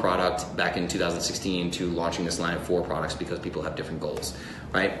from one product back in 2016 to launching this line of 4 products, because people have different goals,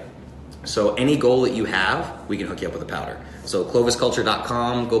 right? So any goal that you have, we can hook you up with a powder. So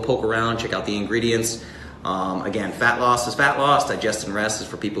clovisculture.com, go poke around, check out the ingredients. Again, fat loss is fat loss, digest and rest is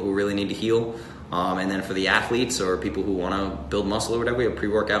for people who really need to heal. And then for the athletes or people who want to build muscle or whatever, we have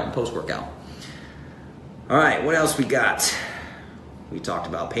pre-workout and post-workout. All right, what else we got? We talked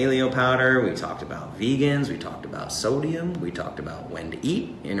about paleo powder, we talked about vegans, we talked about sodium, we talked about when to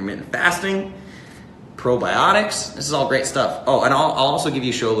eat, intermittent fasting, probiotics. This is all great stuff. Oh, and I'll also give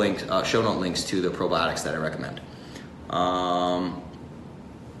you show note links to the probiotics that I recommend. Oh,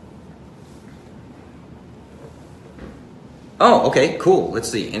 okay, cool. Let's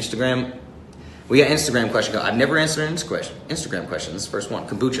see. Instagram. We got Instagram question. I've never answered an Instagram question. This is the first one.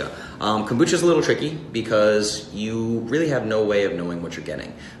 Kombucha. Kombucha is a little tricky because you really have no way of knowing what you're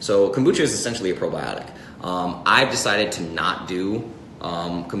getting. So kombucha is essentially a probiotic. I've decided to not do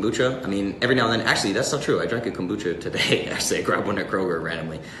kombucha. I mean, every now and then, actually, that's not true. I drank a kombucha today. Actually, I grabbed one at Kroger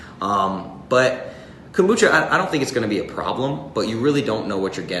randomly. But kombucha, I don't think it's going to be a problem, but you really don't know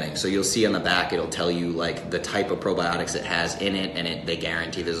what you're getting. So you'll see on the back, it'll tell you like the type of probiotics it has in it, and they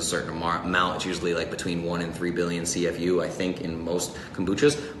guarantee there's a certain amount. It's usually like between 1 and 3 billion CFU, I think, in most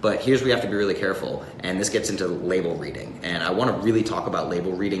kombuchas. But here's where you have to be really careful, and this gets into label reading. And I want to really talk about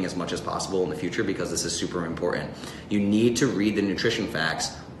label reading as much as possible in the future, because this is super important. You need to read the nutrition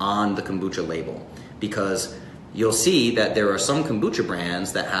facts on the kombucha label, because you'll see that there are some kombucha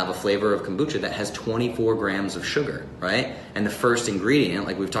brands that have a flavor of kombucha that has 24 grams of sugar, right? And the first ingredient,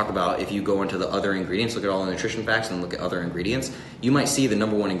 like we've talked about, if you go into the other ingredients, look at all the nutrition facts and look at other ingredients, you might see the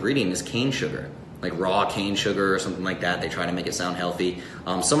number 1 ingredient is cane sugar, like raw cane sugar or something like that. They try to make it sound healthy.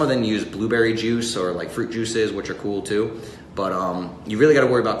 Some of them use blueberry juice or like fruit juices, which are cool too. But you really got to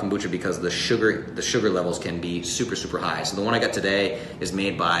worry about kombucha because the sugar levels can be super, super high. So the one I got today is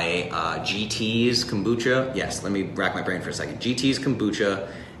made by GT's Kombucha. Yes, let me rack my brain for a second. GT's Kombucha,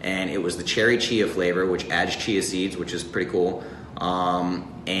 and it was the cherry chia flavor, which adds chia seeds, which is pretty cool.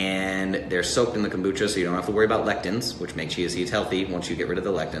 And they're soaked in the kombucha, so you don't have to worry about lectins, which make chia seeds healthy once you get rid of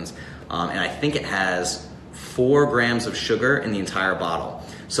the lectins. And I think it has 4 grams of sugar in the entire bottle.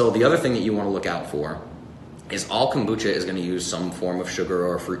 So the other thing that you want to look out for is all kombucha is going to use some form of sugar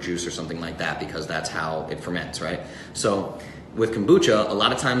or fruit juice or something like that, because that's how it ferments, right? So with kombucha, a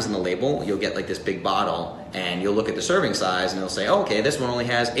lot of times in the label, you'll get like this big bottle and you'll look at the serving size and it'll say, oh, okay, this one only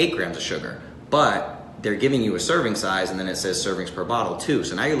has 8 grams of sugar. But they're giving you a serving size and then it says servings per bottle too.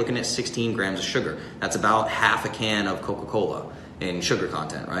 So now you're looking at 16 grams of sugar. That's about half a can of Coca-Cola in sugar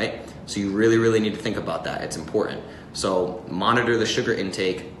content, right? So you really, really need to think about that. It's important. So monitor the sugar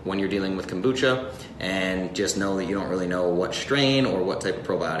intake when you're dealing with kombucha, and just know that you don't really know what strain or what type of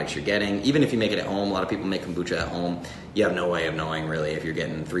probiotics you're getting. Even if you make it at home, a lot of people make kombucha at home, you have no way of knowing really if you're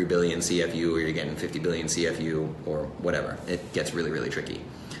getting 3 billion CFU or you're getting 50 billion CFU or whatever. It gets really, really tricky.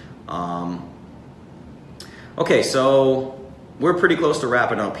 Okay, so we're pretty close to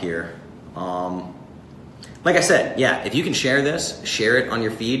wrapping up here. Like I said, yeah, if you can share this, share it on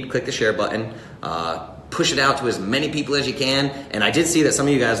your feed, click the share button, push it out to as many people as you can. And I did see that some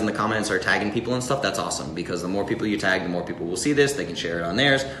of you guys in the comments are tagging people and stuff. That's awesome, because the more people you tag, the more people will see this. They can share it on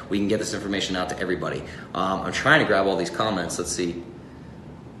theirs. We can get this information out to everybody. I'm trying to grab all these comments. Let's see.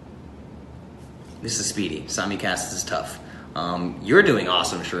 This is speedy. Simulcast is tough. You're doing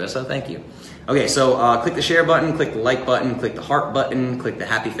awesome, Sharissa. Thank you. Okay, so click the share button, click the like button, click the heart button, click the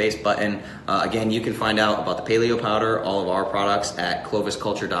happy face button. Again, you can find out about the paleo powder, all of our products at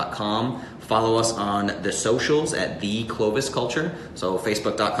clovisculture.com. Follow us on the socials at The Clovis Culture. So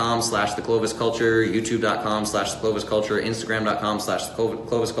Facebook.com/The Clovis Culture, YouTube.com/The Clovis Culture, Instagram.com/The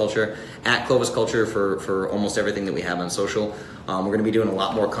Clovis Culture, at Clovis Culture for almost everything that we have on social. We're going to be doing a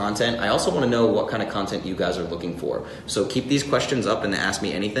lot more content. I also want to know what kind of content you guys are looking for. So keep these questions up in the Ask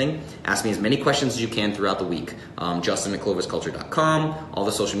Me Anything. Ask me as many questions as you can throughout the week. Justin at clovisculture.com, all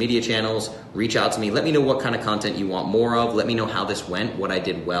the social media channels. Reach out to me. Let me know what kind of content you want more of. Let me know how this went, what I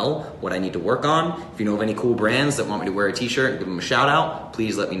did well, what I need to work on. If you know of any cool brands that want me to wear a t-shirt and give them a shout out,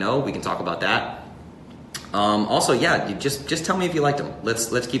 please let me know. We can talk about that. Also, yeah, you just tell me if you liked them.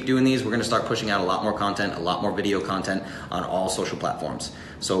 Let's keep doing these. We're going to start pushing out a lot more content, a lot more video content on all social platforms.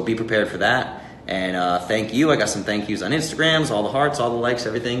 So be prepared for that. And thank you. I got some thank yous on Instagrams, all the hearts, all the likes,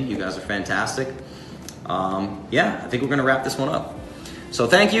 everything. You guys are fantastic. Yeah, I think we're going to wrap this one up. So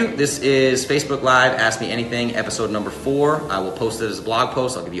thank you. This is Facebook Live Ask Me Anything, episode number 4. I will post it as a blog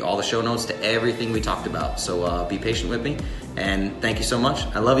post. I'll give you all the show notes to everything we talked about. So be patient with me. And thank you so much.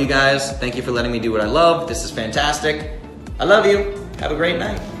 I love you guys. Thank you for letting me do what I love. This is fantastic. I love you. Have a great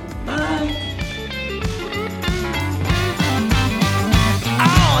night. Bye.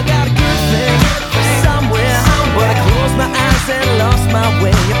 Oh, I got a good thing somewhere, but I closed my eyes and lost my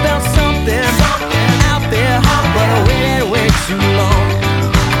way. I felt something out there, but I waited way too long.